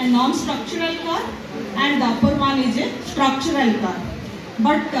curve and non-structural curve, and the upper one is a structural curve.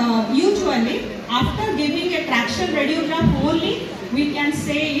 But usually after giving a traction radiograph only, we can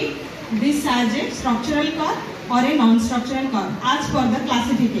say this as a structural curve or a non-structural curve as per the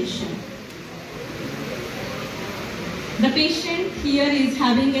classification. The patient here is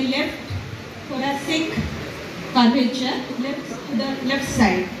having a left thoracic curvature, to the left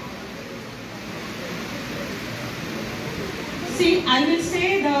side. See, I will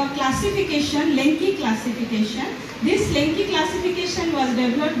say the classification, Lenke classification. This Lenke classification was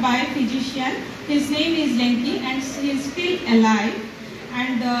developed by a physician. His name is Lenke and he is still alive.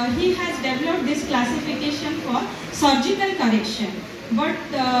 And he has developed this classification for surgical correction. But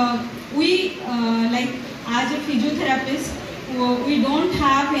we, like as a physiotherapist, we don't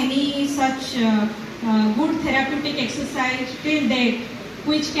have any such good therapeutic exercise till date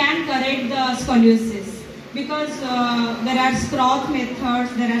which can correct the scoliosis. Because there are Scroth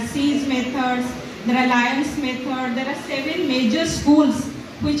methods, there are Siege methods, there are Lyons method, there are 7 major schools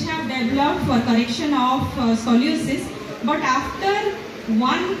which have developed for correction of scoliosis. But after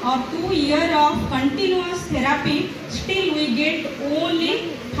 1 or 2 years of continuous therapy, still we get only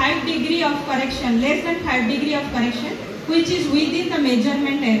 5 degree of correction, less than 5 degree of correction, which is within the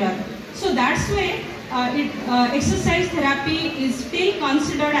measurement error. So that's why exercise therapy is still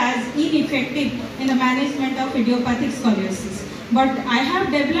considered as ineffective in the management of idiopathic scoliosis. But I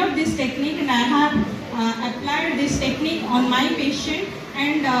have developed this technique and I have applied this technique on my patient,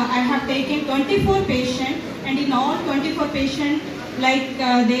 and I have taken 24 patients, and in all 24 patients, like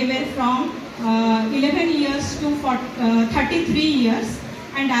they were from 11 years to 33 years,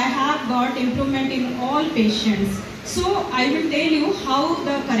 and I have got improvement in all patients. So I will tell you how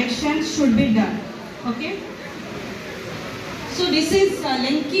the correction should be done. Okay. So this is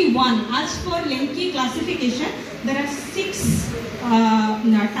Lenki 1. As for Lenki classification, there are 6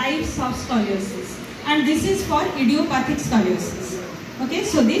 types of scoliosis, and this is for idiopathic scoliosis. Okay,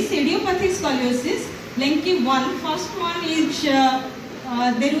 so this idiopathic scoliosis, Lenki 1, first one is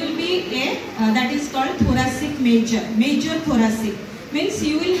there will be a that is called thoracic major thoracic. Means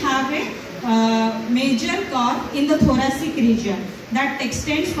you will have a major curve in the thoracic region that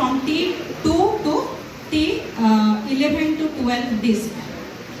extends from T2 to T11 to 12 disc.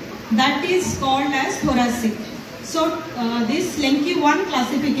 That is called as thoracic. So this Lenki 1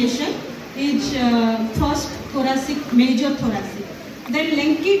 classification is first thoracic, major thoracic. Then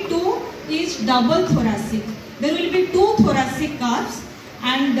Lenki 2 is double thoracic. There will be 2 thoracic curves,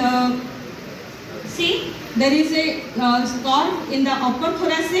 and see, there is a curve in the upper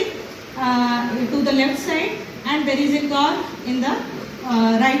thoracic to the left side, and there is a curve in the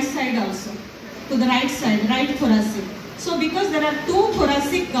right side also, to the right side, right thoracic. So because there are 2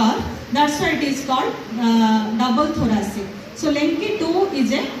 thoracic curves, that's why it is called double thoracic. So Lenki 2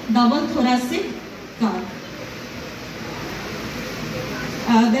 is a double thoracic curve.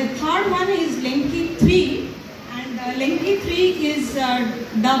 The third one is Lenki 3, and Lenki 3 is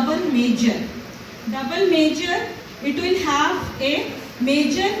double major. Double major, it will have a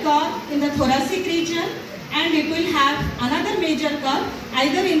major curve in the thoracic region, and it will have another major curve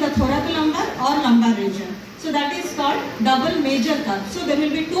either in the thoracolumbar or lumbar region. So that is called double major curve. So there will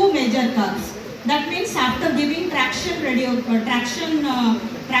be 2 major curves. That means after giving traction, the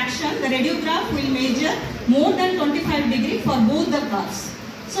radiograph will measure more than 25 degrees for both the curves.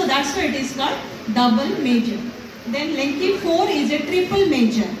 So that's why it is called double major. Then Lenki 4 is a triple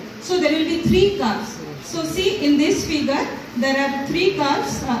major. So there will be 3 curves. So see, in this figure there are 3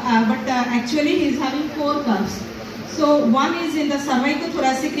 curves, but actually he is having 4 curves. So one is in the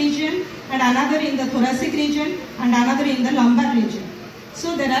cervicothoracic region, and another in the thoracic region, and another in the lumbar region.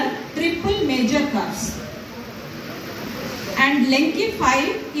 So there are triple major curves. And Lenki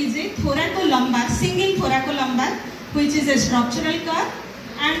 5 is a thoracolumbar, single thoracolumbar, which is a structural curve,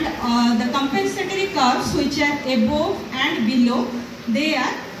 and the compensatory curves which are above and below, they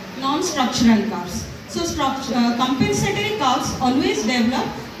are non-structural curves. So compensatory curves always develop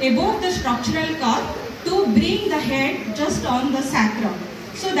above the structural curve to bring the head just on the sacrum.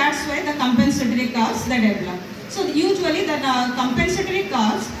 So that's why the compensatory curves they develop. So usually the compensatory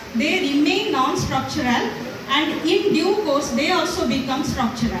curves, they remain non-structural, and in due course they also become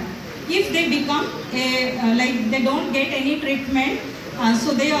structural. If they become like they don't get any treatment,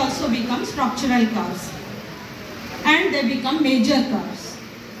 so they also become structural curves, and they become major curves.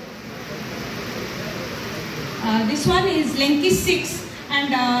 This one is Lenki 6,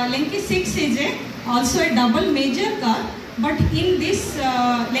 and Lenki 6 is also a double major curve, but in this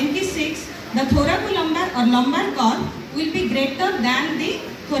Lenki 6, the thoracolumbar or lumbar curve will be greater than the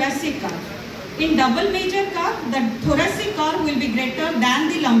thoracic curve. In double major curve, the thoracic curve will be greater than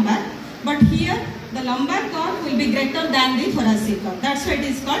the lumbar, but here the lumbar curve will be greater than the thoracic curve. That's why it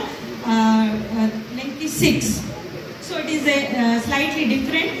is called Lenki 6. So it is a slightly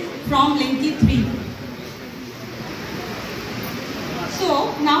different from Lenki 3.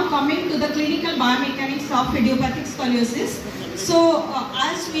 So now coming to the clinical biomechanics of idiopathic scoliosis. So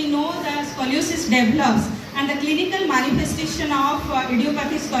as we know, the scoliosis develops, and the clinical manifestation of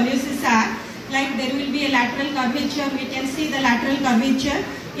idiopathic scoliosis are like there will be a lateral curvature. We can see the lateral curvature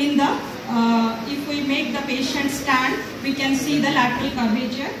in the if we make the patient stand, we can see the lateral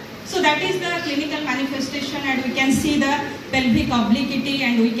curvature. So that is the clinical manifestation, and we can see the pelvic obliquity,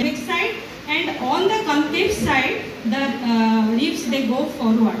 and we can side, and on the concave side the ribs they go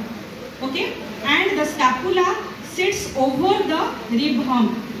forward. Okay, and the scapula sits over the rib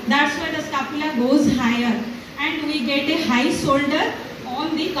hump. That's why the scapula goes higher, and we get a high shoulder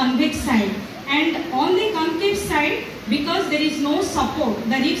on the convex side. And on the concave side, because there is no support,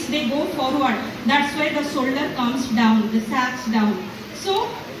 the ribs they go forward. That's why the shoulder comes down, the sags down. So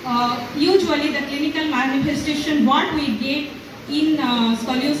usually the clinical manifestation what we get in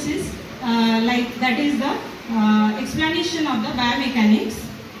scoliosis, like that is the explanation of the biomechanics.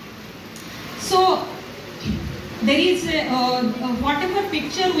 So there is whatever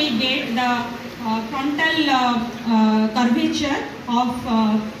picture we get, the frontal curvature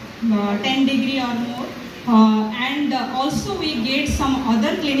of 10 degree or more, and also we get some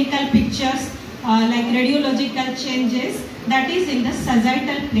other clinical pictures like radiological changes, that is in the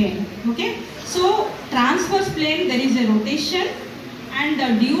sagittal plane. Okay, so transverse plane there is a rotation,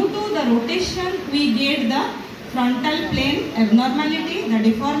 and due to the rotation we get the frontal plane abnormality, the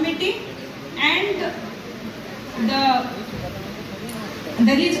deformity, and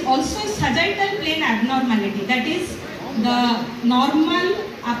there is also sagittal plane abnormality, that is the normal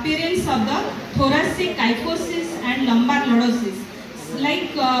appearance of the thoracic kyphosis and lumbar lordosis.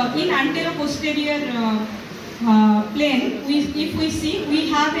 Like in anteroposterior plane, if we see, we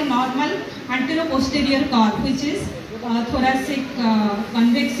have a normal anteroposterior curve, which is thoracic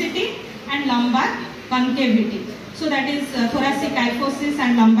convexity and lumbar concavity. So that is thoracic kyphosis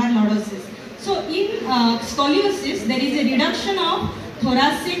and lumbar lordosis. So in scoliosis, there is a reduction of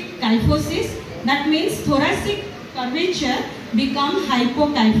thoracic kyphosis. That means thoracic curvature become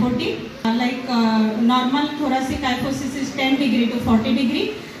hypokyphotic. Like normal thoracic kyphosis is 10 degree to 40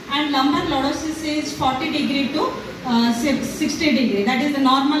 degree, and lumbar lordosis is 40 degree to 60 degree. That is the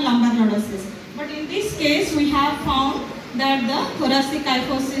normal lumbar lordosis. But in this case, we have found that the thoracic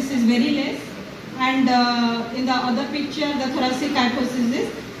kyphosis is very less, and in the other picture, the thoracic kyphosis is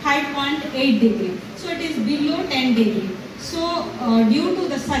 5.8 degree. So it is below 10 degree. So due to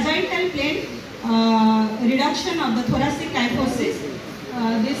the sagittal plane reduction of the thoracic kyphosis,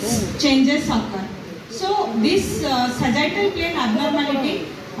 these changes occur. So this sagittal plane abnormality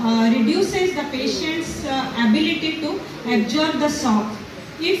reduces the patient's ability to absorb the shock.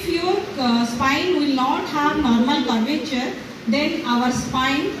 If your spine will not have normal curvature, then our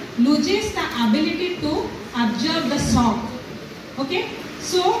spine loses the ability to absorb the shock. Okay?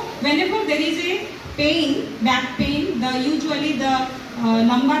 So whenever there is a pain, back pain, usually the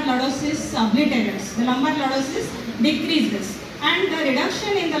lumbar lordosis obliterates. The lumbar lordosis decreases, and the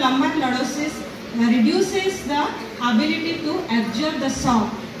reduction in the lumbar lordosis reduces the ability to absorb the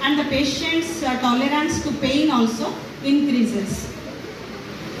shock, and the patient's tolerance to pain also increases.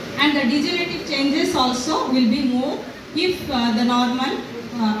 And the degenerative changes also will be more if the normal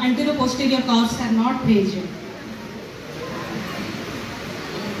anteroposterior curves are not present.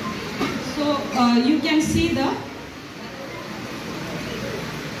 So you can see the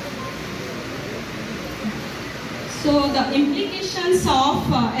implications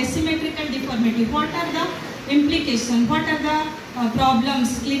of asymmetrical deformity. What are the implications? What are the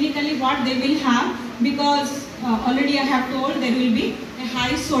problems clinically? What they will have? Because already I have told there will be a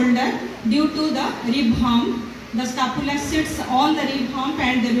high shoulder due to the rib hump. The scapula sits on the rib hump,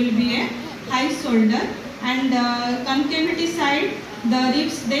 and there will be a high shoulder. And concavity side, the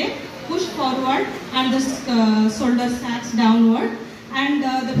ribs they push forward and the shoulder sacks downward, and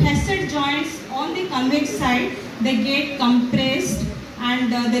the facet joints on the convex side they get compressed,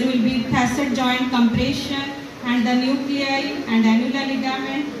 and there will be facet joint compression, and the nuclei and annular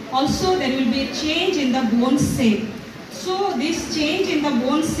ligament. Also there will be a change in the bone shape. So this change in the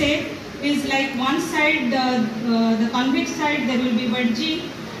bone shape is like one side, the convex side there will be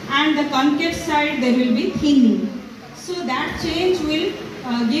bulging, and the concave side there will be thinning. So that change will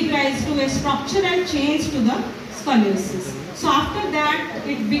give rise to a structural change to the scoliosis. So after that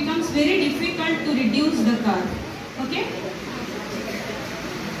it becomes very difficult to reduce the curve. Okay.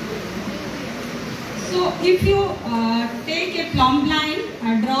 So if you take a plumb line,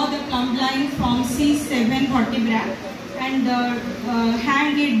 draw the plumb line from C7 vertebra and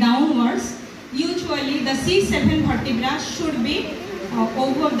hang it downwards, usually the C7 vertebra should be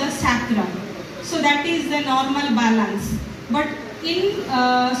over the sacrum. So that is the normal balance. But in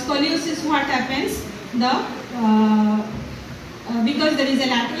scoliosis what happens? Because there is a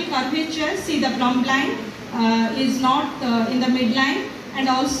lateral curvature, see the plumb line is not in the midline, and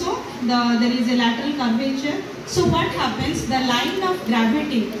also there is a lateral curvature. So what happens? The line of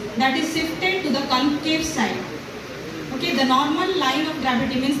gravity that is shifted to the concave side. Okay, the normal line of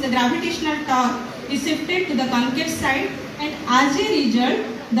gravity means the gravitational torque is shifted to the concave side, and as a result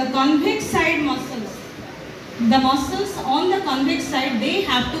the convex side muscles, the muscles on the convex side, they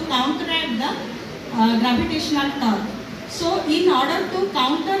have to counteract the gravitational torque. So in order to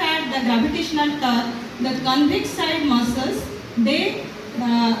counteract the gravitational torque, the convex side muscles, they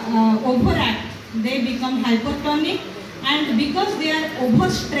overact, they become hypertonic, and because they are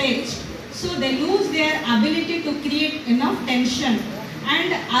overstretched, so they lose their ability to create enough tension,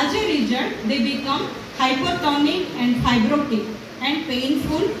 and as a result they become hypertonic and fibrotic and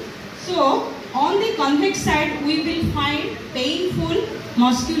painful. So on the convex side we will find painful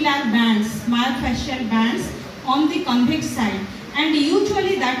muscular bands, myofascial bands on the convex side, and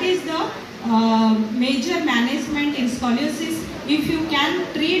usually that is the major management in scoliosis. If you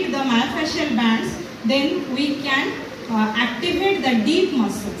can treat the myofascial bands, then we can activate the deep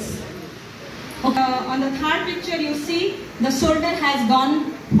muscles. On the third picture you see the shoulder has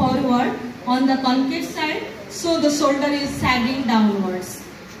gone forward on the concave side, so the shoulder is sagging downwards.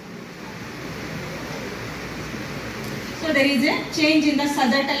 So there is a change in the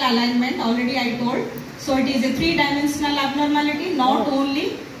sagittal alignment, already I told. So it is a three-dimensional abnormality, not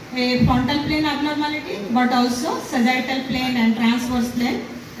only a frontal plane abnormality but also sagittal plane and transverse plane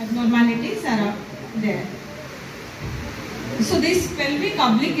abnormalities are there. So this pelvic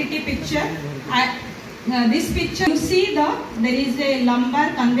obliquity picture, this picture you see there is a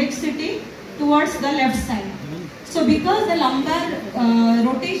lumbar convexity towards the left side. So because the lumbar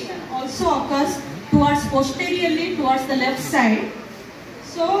rotation also occurs towards posteriorly towards the left side,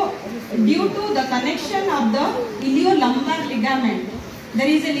 so due to the connection of the iliolumbar ligament, there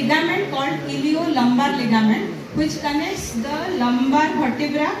is a ligament called iliolumbar ligament which connects the lumbar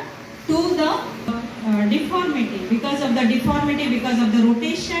vertebra to the deformity. Because of the deformity, because of the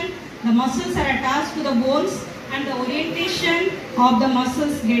rotation, the muscles are attached to the bones and the orientation of the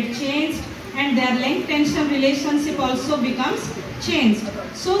muscles get changed and their length tension relationship also becomes changed.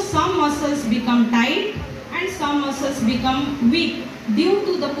 So some muscles become tight and some muscles become weak due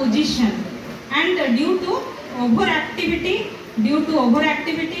to the position and due to overactivity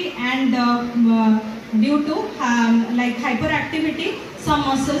and due to like hyperactivity, some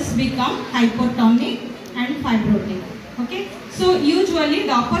muscles become hypotonic and fibrotic. Okay, so usually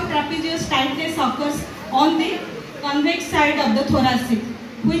the upper trapezius tightness occurs on the convex side of the thoracic,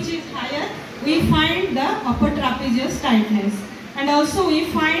 which is higher. We find the upper trapezius tightness, and also we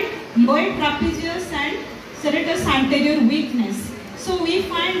find lower trapezius and serratus anterior weakness. So we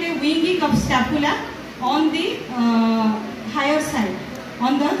find a winging of scapula on the higher side.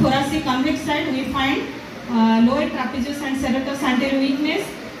 On the thoracic convex side, we find lower trapezius and serratus anterior weakness.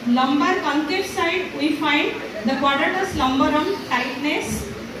 Lumbar concave side, we find the quadratus lumborum tightness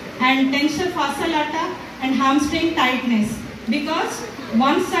and tensor fascia lata and hamstring tightness, because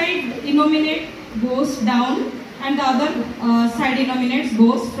one side innominate goes down and the other side innominates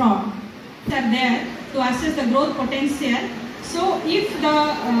goes from. They are there to assess the growth potential. So if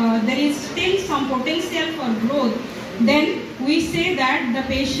there is still some potential for growth, then we say that the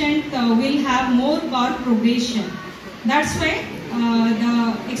patient will have more curve progression. That's why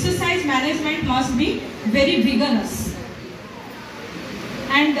the exercise management must be very vigorous.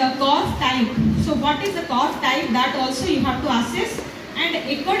 And the curve type. So what is the curve type? That also you have to assess, and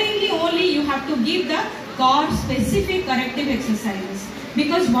accordingly only you have to give the curve specific corrective exercises.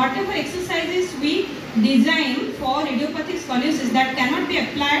 Because whatever exercises we design for idiopathic scoliosis, that cannot be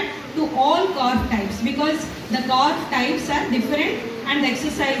applied to all curve types, because the curve types are different and the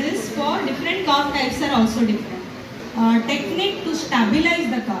exercises for different curve types are also different. Technique to stabilize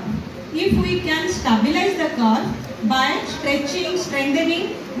the curve. If we can stabilize the curve by stretching,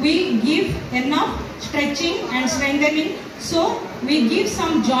 strengthening, we give enough stretching and strengthening. So we give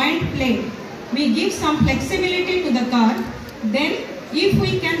some joint play, we give some flexibility to the curve. Then if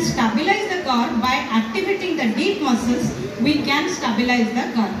we can stabilize the curve by activating the deep muscles, we can stabilize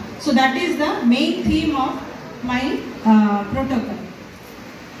the curve. So that is the main theme of my protocol.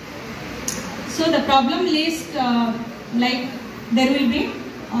 So the problem list, like there will be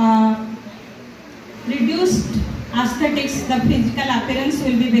reduced aesthetics, the physical appearance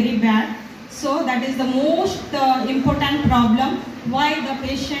will be very bad. So that is the most important problem why the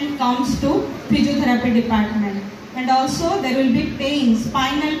patient comes to physiotherapy department. And also there will be pain,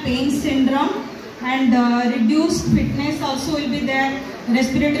 spinal pain syndrome, and reduced fitness also will be there,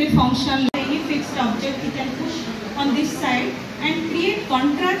 respiratory function. Any fixed object he can push on this side and create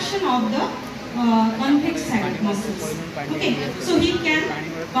contraction of the convex side muscles. Okay, so he can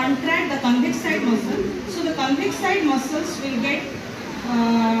contract the convex side muscle. So the convex side muscles will get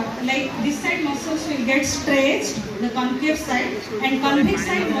like this side muscles will get stretched, the concave side, and convex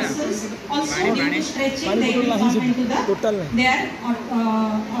side muscles also due to stretching they will come into their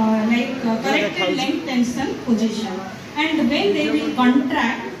corrected length tension position. And when they will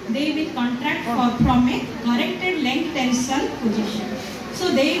contract from a corrected length tension position.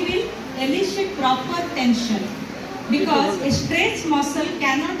 So they will elicit proper tension, because a stretched muscle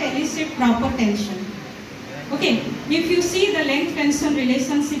cannot elicit proper tension. Okay, if you see the length tension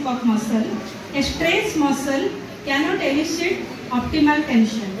relationship of muscle, a stretched muscle cannot elicit optimal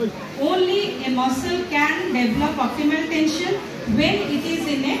tension. Only a muscle can develop optimal tension when it is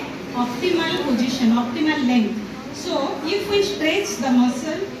in a optimal position, optimal length. So if we stretch the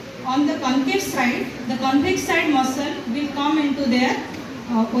muscle on the concave side, the convex side muscle will come into their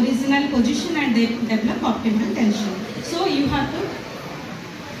original position and they develop optimal tension. So you have to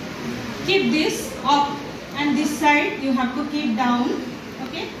keep this up, and this side you have to keep down.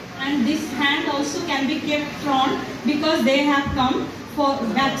 Okay, and this hand also can be kept front because they have come for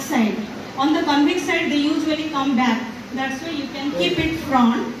back side. On the convex side, they usually come back. That's why you can keep it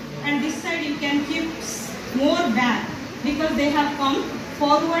front, and this side you can keep more back because they have come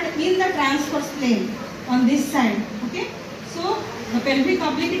forward in the transverse plane on this side. Okay, so the pelvic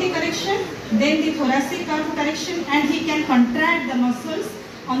obliquity correction, then the thoracic curve correction, and he can contract the muscles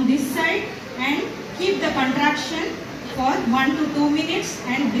on this side and keep the contraction for 1 to 2 minutes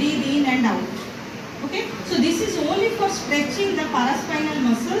and breathe in and out. Okay, so this is only for stretching the paraspinal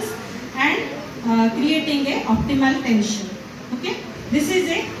muscles and creating a optimal tension. Okay, this is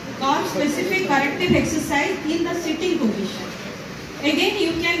a curve specific corrective exercise in the sitting position. Again,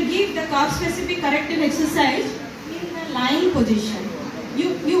 you can give the curve specific corrective exercise in the lying position.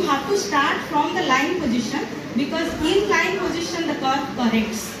 You have to start from the lying position because in lying position the curve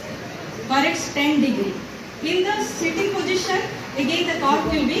corrects 10 degree. In the sitting position, again the curve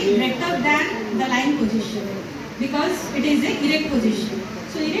will be greater than the lying position because it is a erect position.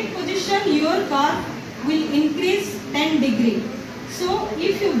 So erect position, your curve will increase 10 degree. So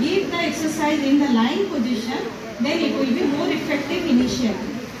if you give the exercise in the lying position, then it will be more effective initially.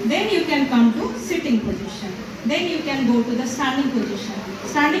 Then you can come to sitting position. Then you can go to the standing position.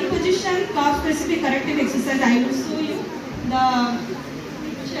 Standing position, curve specific corrective exercise. I will show you the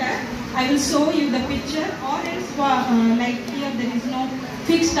picture. I will show you the picture, or else like here there is no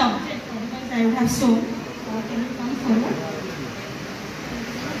fixed object because I would have shown. Can you come forward?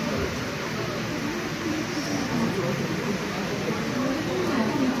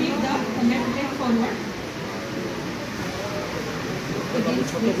 You keep the left leg forward.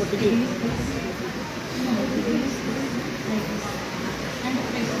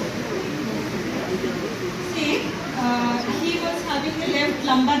 See, he was having the left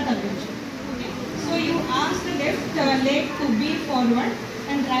lumbar curvature. Okay? So you ask the left leg to be forward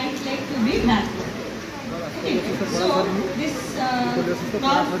and right leg to be backward. Okay. So this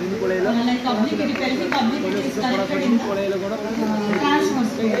like obliquity, pelvic obliquity is corrected in the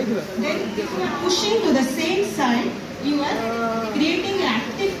transverse plane. Then if you are pushing to the same side, you are creating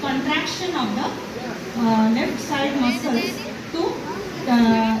active contraction of the left side muscles to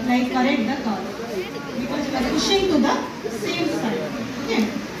like correct the curve because you are pushing to the same side. Okay.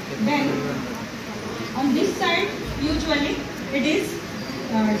 Then on this side, usually it is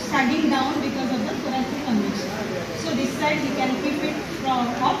sagging down because of the thoracic convection. So this side he can keep it from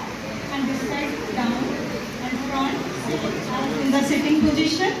up and this side down and front in the sitting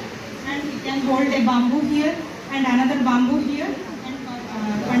position, and he can hold a bamboo here and another bamboo here and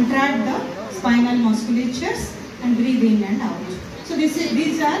contract the spinal musculatures and breathe in and out. So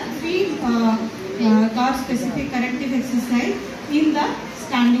these are three curve specific corrective exercise in the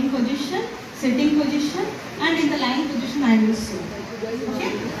standing position, sitting position, and in the lying position I will show.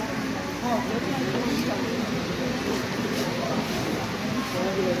 Okay?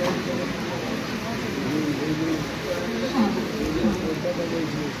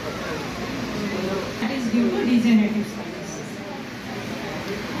 That is due to degenerative scoliosis.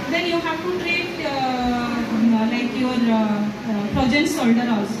 Then you have to treat like your frozen shoulder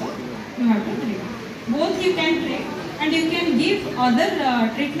also. You have to treat. Both you can treat, and you can give other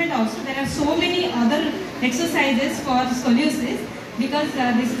treatment also. There are so many other exercises for scoliosis because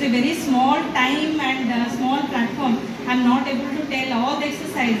this is a very small time and small platform. I am not able to tell all the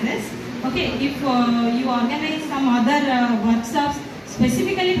exercises. Okay, if you organize some other workshops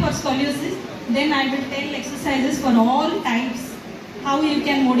specifically for scoliosis, then I will tell exercises for all types, how you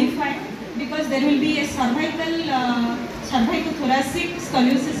can modify, because there will be a cervicothoracic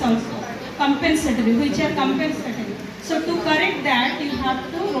scoliosis also, compensatory, which are compensatory. So to correct that, you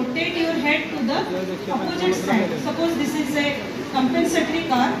have to rotate your head to the opposite side. Suppose this is a compensatory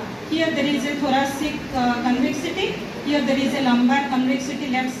curve. Here there is a thoracic convexity. Here there is a lumbar convexity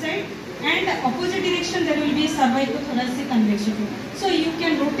left side. And opposite direction there will be cervicothoracic convexity. So you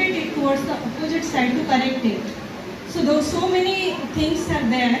can rotate it towards the opposite side to correct it. So those so many things are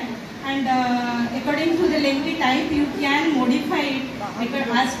there, and according to the lengthy type you can modify it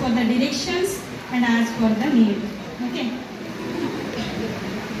as per the directions and as per the need. Okay.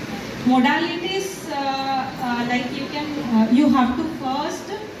 Modalities like you have to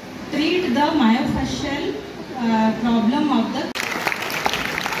first treat the myofascial problem of the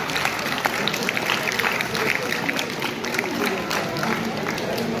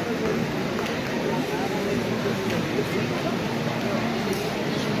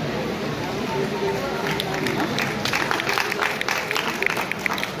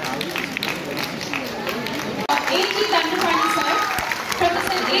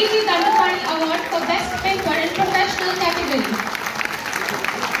Award for Best Paper in Professional category.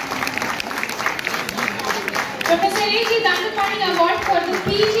 Professor A.G. Dandapani Award for the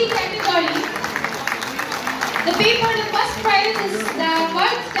PG category. The pay for the first prize is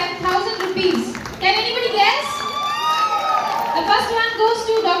worth 10,000 rupees. Can anybody guess? The first one goes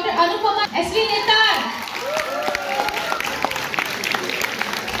to Dr. Anupama Esli Netar.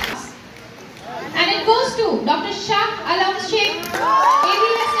 And it goes to Dr. Shah Alam Sheikh,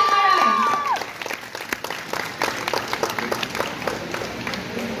 ABS MRI.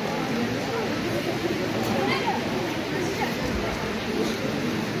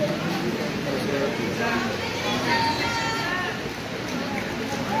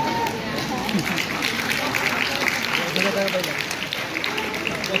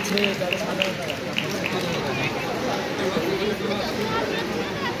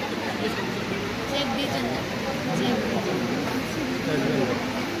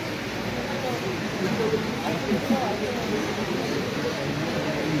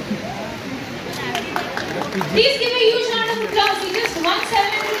 Please give a huge round of applause. He just won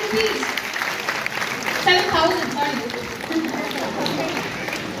 700 rupees. 7,000, sorry.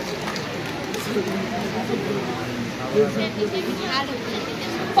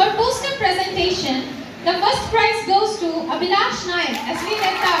 For poster presentation, the first prize goes to Abhilash Nayak, Asli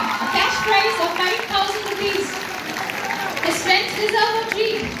Netta, a cash prize of 5,000 rupees. His friends deserve a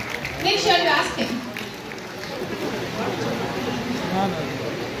treat. Make sure you ask him.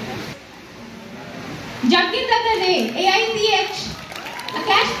 Jagdinder Day, AIPH, a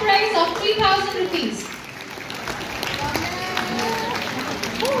cash prize of 3,000 rupees.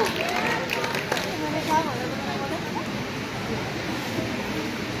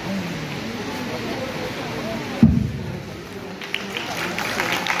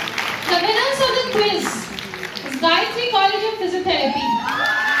 The winners of the quiz is Gayatri College of Physiotherapy.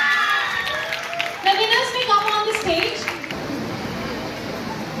 The winners may come on the stage.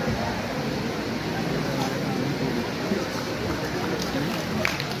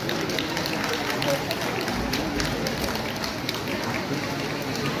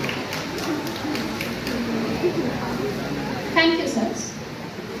 Thank you, sirs.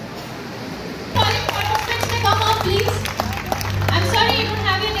 Foreign participants may come up, please. I'm sorry you don't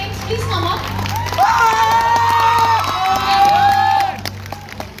have your names. Please come up.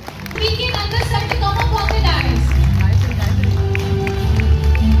 Speaking on this side to come up on the dais.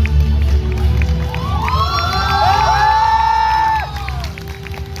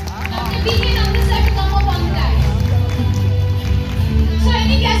 Dr. Speaking on this side to come up on the dais. So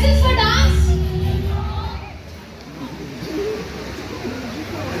any guesses for dance?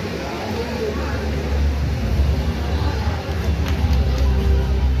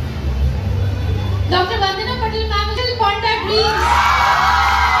 Dr. Vandana Patel ma'am will contact dreams.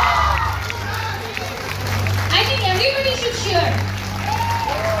 I think everybody should cheer.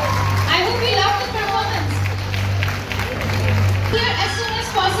 I hope you love the performance. Here as soon as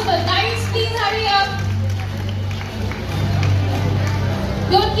possible. Guys, please hurry up.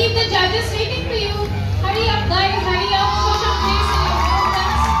 Don't keep the judges waiting for you. Hurry up, guys, hurry up. Show some grace in your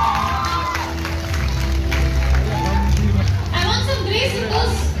movements. I want some grace in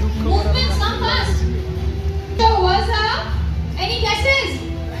those movements. Come fast. So was any guesses?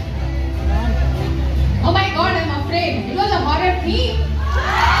 Oh my God, I'm afraid. It was a horror theme.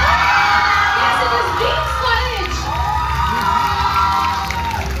 Yes, it was Dreams College.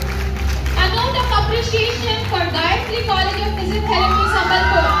 A note of appreciation for Gayatri College of Physiotherapy,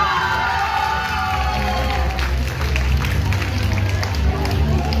 Sambalpur.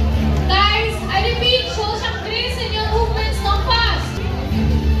 Guys, I repeat, show some grace in your movements. Come fast.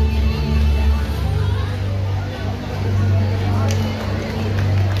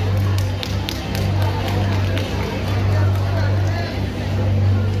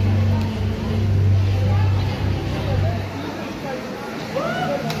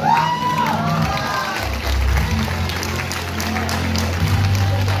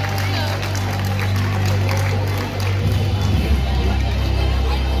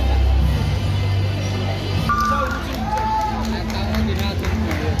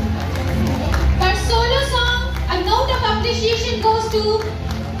 For solo song, a note of appreciation goes to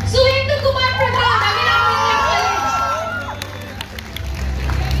Suhendu Kumar Pradhan, Aviram Vidya College.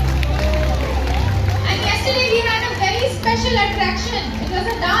 And yesterday we had a very special attraction. It was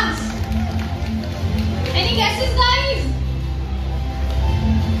a dance. Any guesses, guys?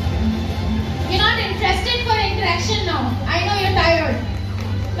 You're not interested for interaction now. I know you're tired.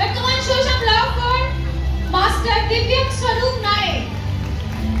 But come on, show some love for Master Divyam Swaroop Naik.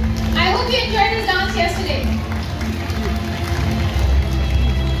 I hope you enjoyed his dance yesterday.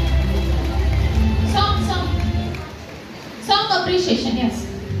 Song appreciation, yes.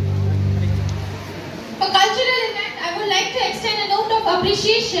 For cultural like to extend a note of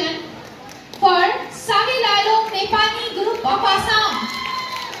appreciation for Savilalok Nepali Group of Assam.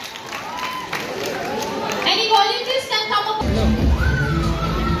 Any volunteers can come up.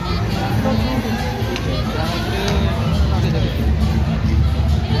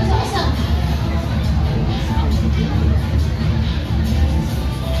 It was awesome.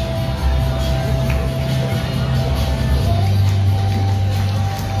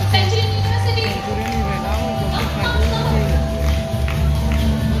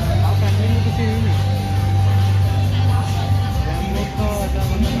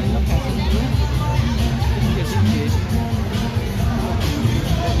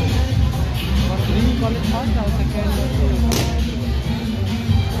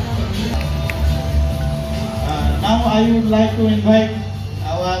 Now I would like to invite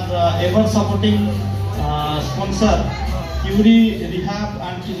our ever supporting sponsor, Curie Rehab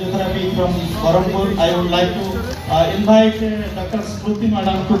and Physiotherapy from Barampur. I would like to invite Dr. Smruti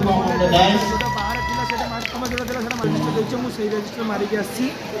Madam to come on the dais.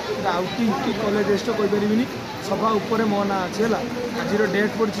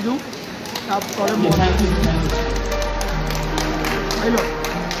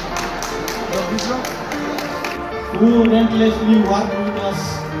 Who relentlessly worked with us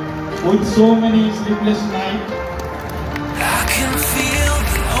with so many sleepless nights. I can feel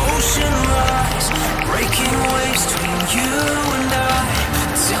the ocean rise, breaking waves between you and I.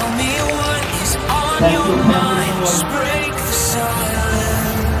 Tell me what is on your mind, just break the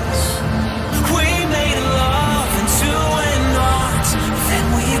silence. We made love into an art, then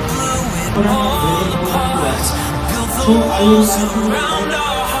we blew it all apart. Built the walls around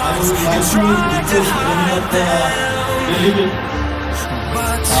our hearts and tried to hide them.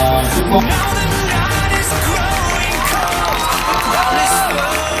 But now the night is growing cold, the ground is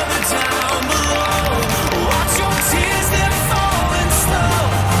further down below. Watch your tears, they're falling slow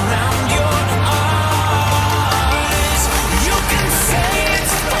around your eyes. You can say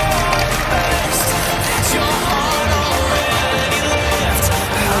it's for the best, that your heart already left.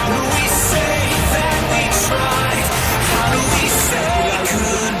 How do we say that we tried? How do we say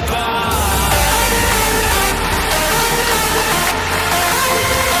goodbye?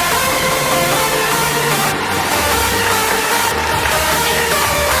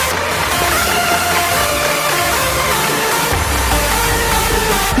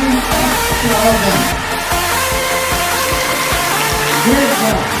 To all of them. Great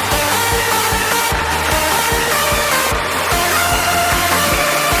job.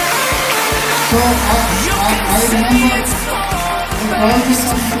 So I remember the process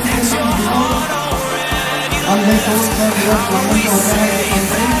of education before, and they told that we are planning to organize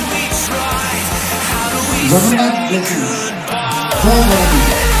a conference. Jagannath blessings. Jai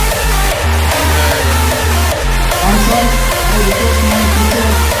Jagannath. I'm sorry, I request my teacher,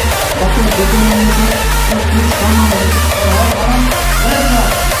 Dr. Behera, to please come on. Let's go.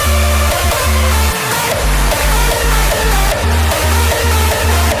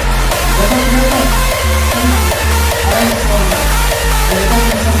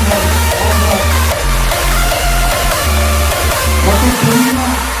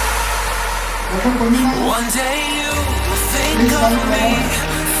 One day you will think of me,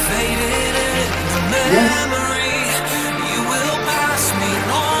 faded in the memory. You will pass me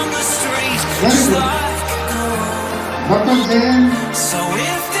on the street, just like gold. So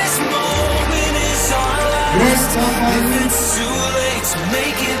if this moment is our last, if it's too late to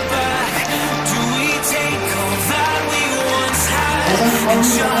make it back, do we take all that we once had and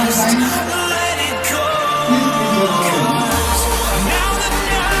just let it go? 'Cause now the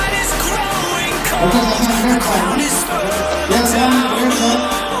night is growing cold, the ground is further down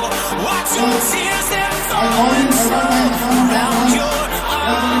below. Watch your tears, they're falling slow around your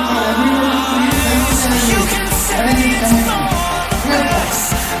eyes. You can say it's for the best,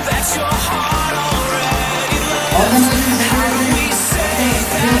 that your heart already left. How do we say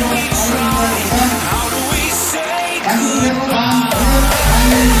that we tried? How do we say goodbye?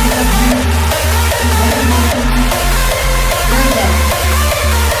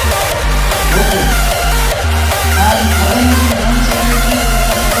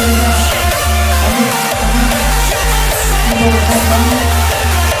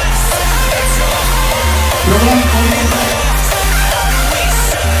 Program